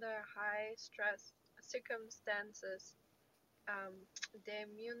under high stress circumstances, their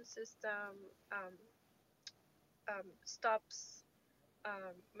immune system stops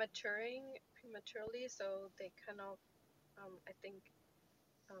maturing prematurely, so they kind of, I think,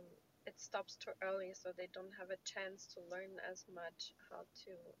 it stops too early, so they don't have a chance to learn as much how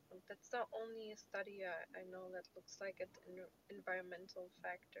to. That's the only study I know that looks like it in environmental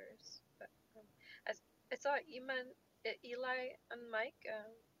factors. But I saw Eli and Mike.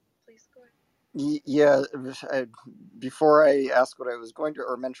 Please go ahead. Yeah, before I ask what I was going to,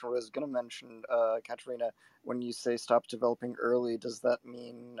 or mention what I was going to mention, Katerina, when you say stop developing early, does that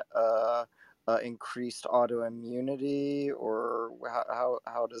mean increased autoimmunity, or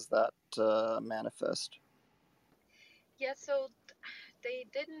how does that manifest? Yeah, so they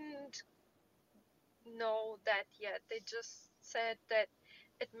didn't know that yet. They just said that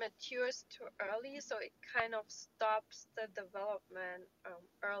it matures too early, so it kind of stops the development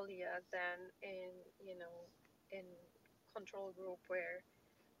earlier than in, in control group where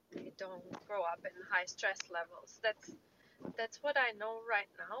they don't grow up in high stress levels. That's what I know right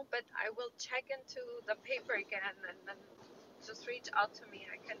now, but I will check into the paper again and then just reach out to me.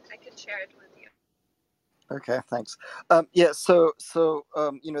 I can share it with you. Okay, thanks. Yeah, so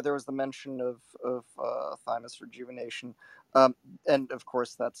there was the mention of thymus rejuvenation, and of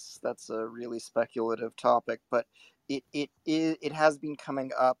course that's a really speculative topic, but it has been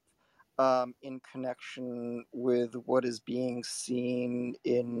coming up in connection with what is being seen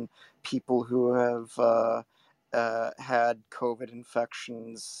in people who have had COVID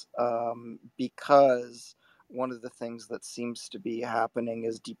infections, because one of the things that seems to be happening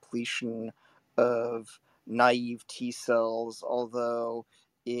is depletion of naive T cells, although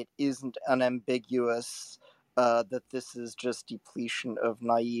it isn't unambiguous that this is just depletion of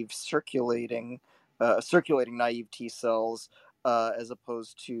circulating naive T cells, as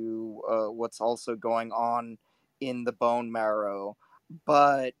opposed to what's also going on in the bone marrow.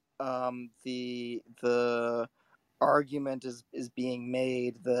 But the argument is being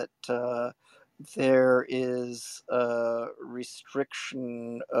made that there is a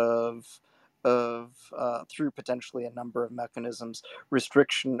restriction of through potentially a number of mechanisms,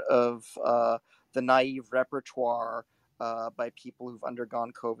 restriction of the naive repertoire by people who've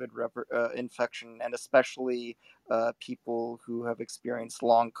undergone COVID infection, and especially people who have experienced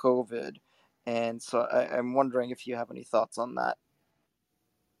long COVID. And so I'm wondering if you have any thoughts on that.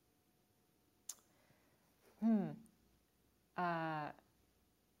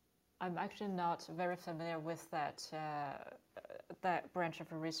 I'm actually not very familiar with that that branch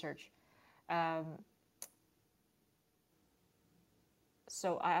of research.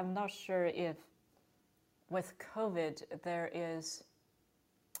 So I'm not sure if with COVID there is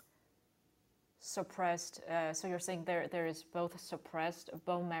suppressed. So you're saying there is both suppressed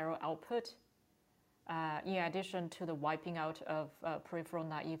bone marrow output in addition to the wiping out of peripheral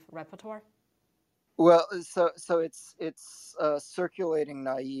naive repertoire? Well, so it's circulating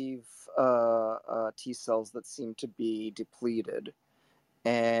naive T cells that seem to be depleted,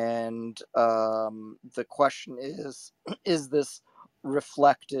 and the question is this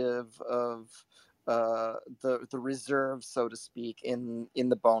reflective of the reserve, so to speak, in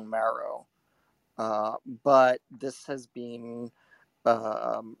the bone marrow? But this has been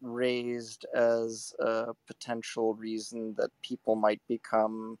raised as a potential reason that people might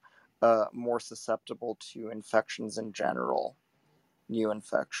become more susceptible to infections in general, new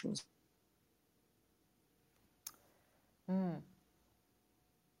infections.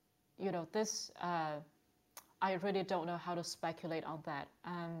 This, I really don't know how to speculate on that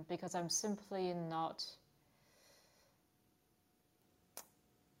because I'm simply not,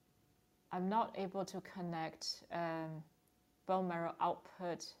 I'm not able to connect bone marrow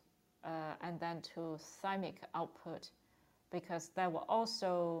output and then to thymic output, because that will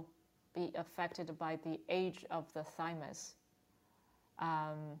also be affected by the age of the thymus.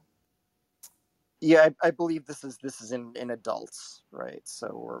 Yeah, I believe this is in adults, right? So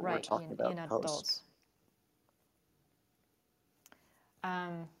we're Right, talking about in post.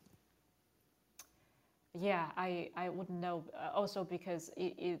 adults. Yeah, I wouldn't know. Also because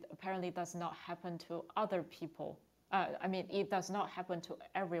it apparently does not happen to other people. I mean, it does not happen to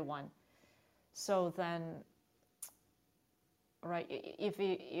everyone. So then, right, if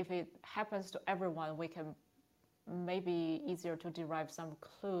it happens to everyone, we can maybe easier to derive some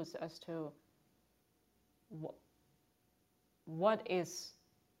clues as to what is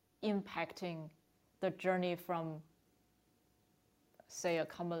impacting the journey from, say, a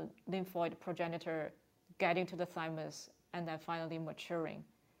common lymphoid progenitor getting to the thymus and then finally maturing.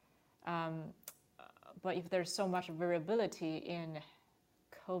 But if there's so much variability in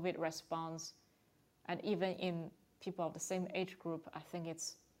COVID response, and even in people of the same age group, I think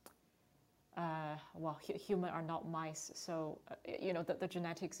it's, well, human are not mice, so, the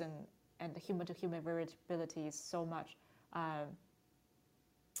genetics and the human-to-human variability is so much.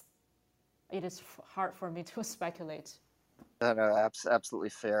 It is hard for me to speculate. No, absolutely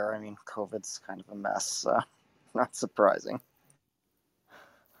fair. I mean, COVID's kind of a mess, so not surprising.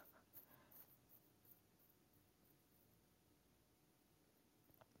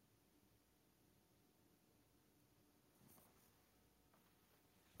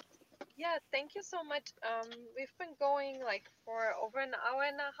 Yeah, thank you so much. We've been going like for over an hour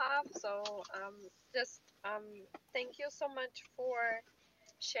and a half, so just thank you so much for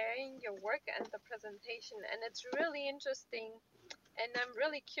sharing your work and the presentation. And it's really interesting, and I'm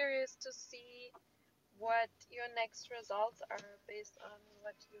really curious to see what your next results are based on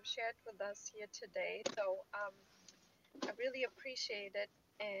what you shared with us here today. So I really appreciate it,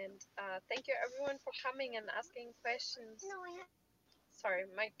 and thank you everyone for coming and asking questions. Sorry,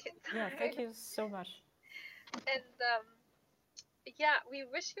 my kids. Yeah, thank you so much. And yeah, we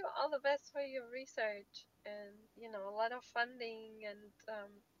wish you all the best for your research, and a lot of funding, and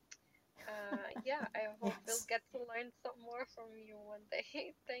yeah, I hope we'll Yes. get to learn some more from you one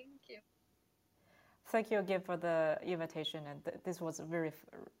day. Thank you. Thank you again for the invitation, and this was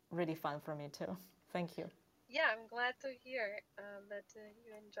really fun for me too. Thank you. Yeah, I'm glad to hear that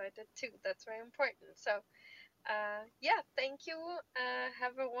you enjoyed it too. That's very important. So yeah, thank you.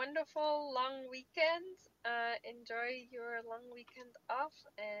 Have a wonderful long weekend. Enjoy your long weekend off,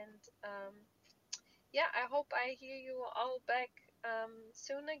 and yeah, I hope I hear you all back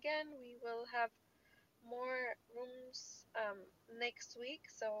soon again. We will have more rooms next week,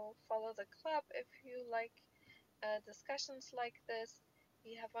 so follow the club if you like discussions like this.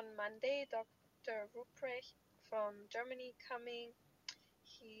 We have on Monday Dr. Ruprecht from Germany coming.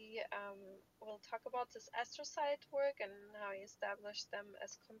 He will talk about his astrocyte work and how he established them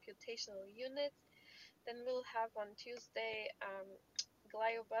as computational units. Then we'll have on Tuesday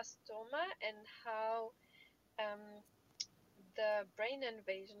glioblastoma and how the brain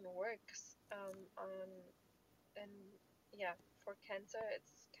invasion works on and yeah, for cancer.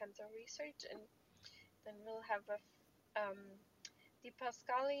 It's cancer research. And then we'll have a Di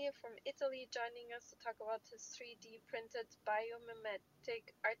Pascali from Italy joining us to talk about his 3D printed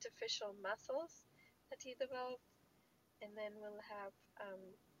biomimetic artificial muscles that he developed. And then we'll have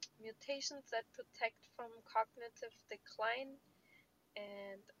mutations that protect from cognitive decline.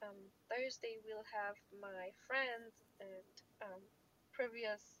 And Thursday we'll have my friend and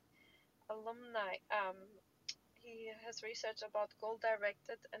previous alumni. He has research about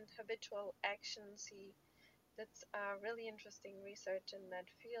goal-directed and habitual actions. That's really interesting research in that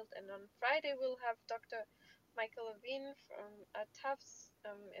field. And on Friday we'll have Dr. Michael Levine from Tufts.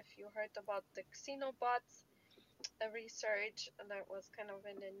 If you heard about the xenobots research that was kind of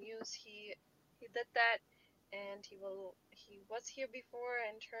in the news, he did that, and he was here before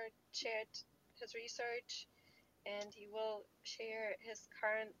and shared his research, and he will share his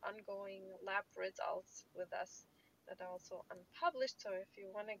current ongoing lab results with us that are also unpublished. So if you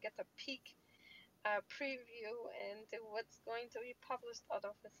want to get a peek, preview into what's going to be published out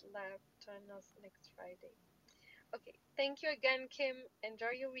of his lab, join us next Friday. Okay, thank you again, Kim.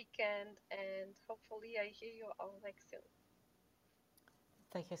 Enjoy your weekend, and hopefully I hear you all next soon.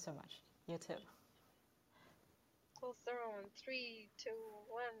 Thank you so much. You too. Close the room in 3, 2,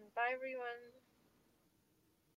 1. Bye, everyone.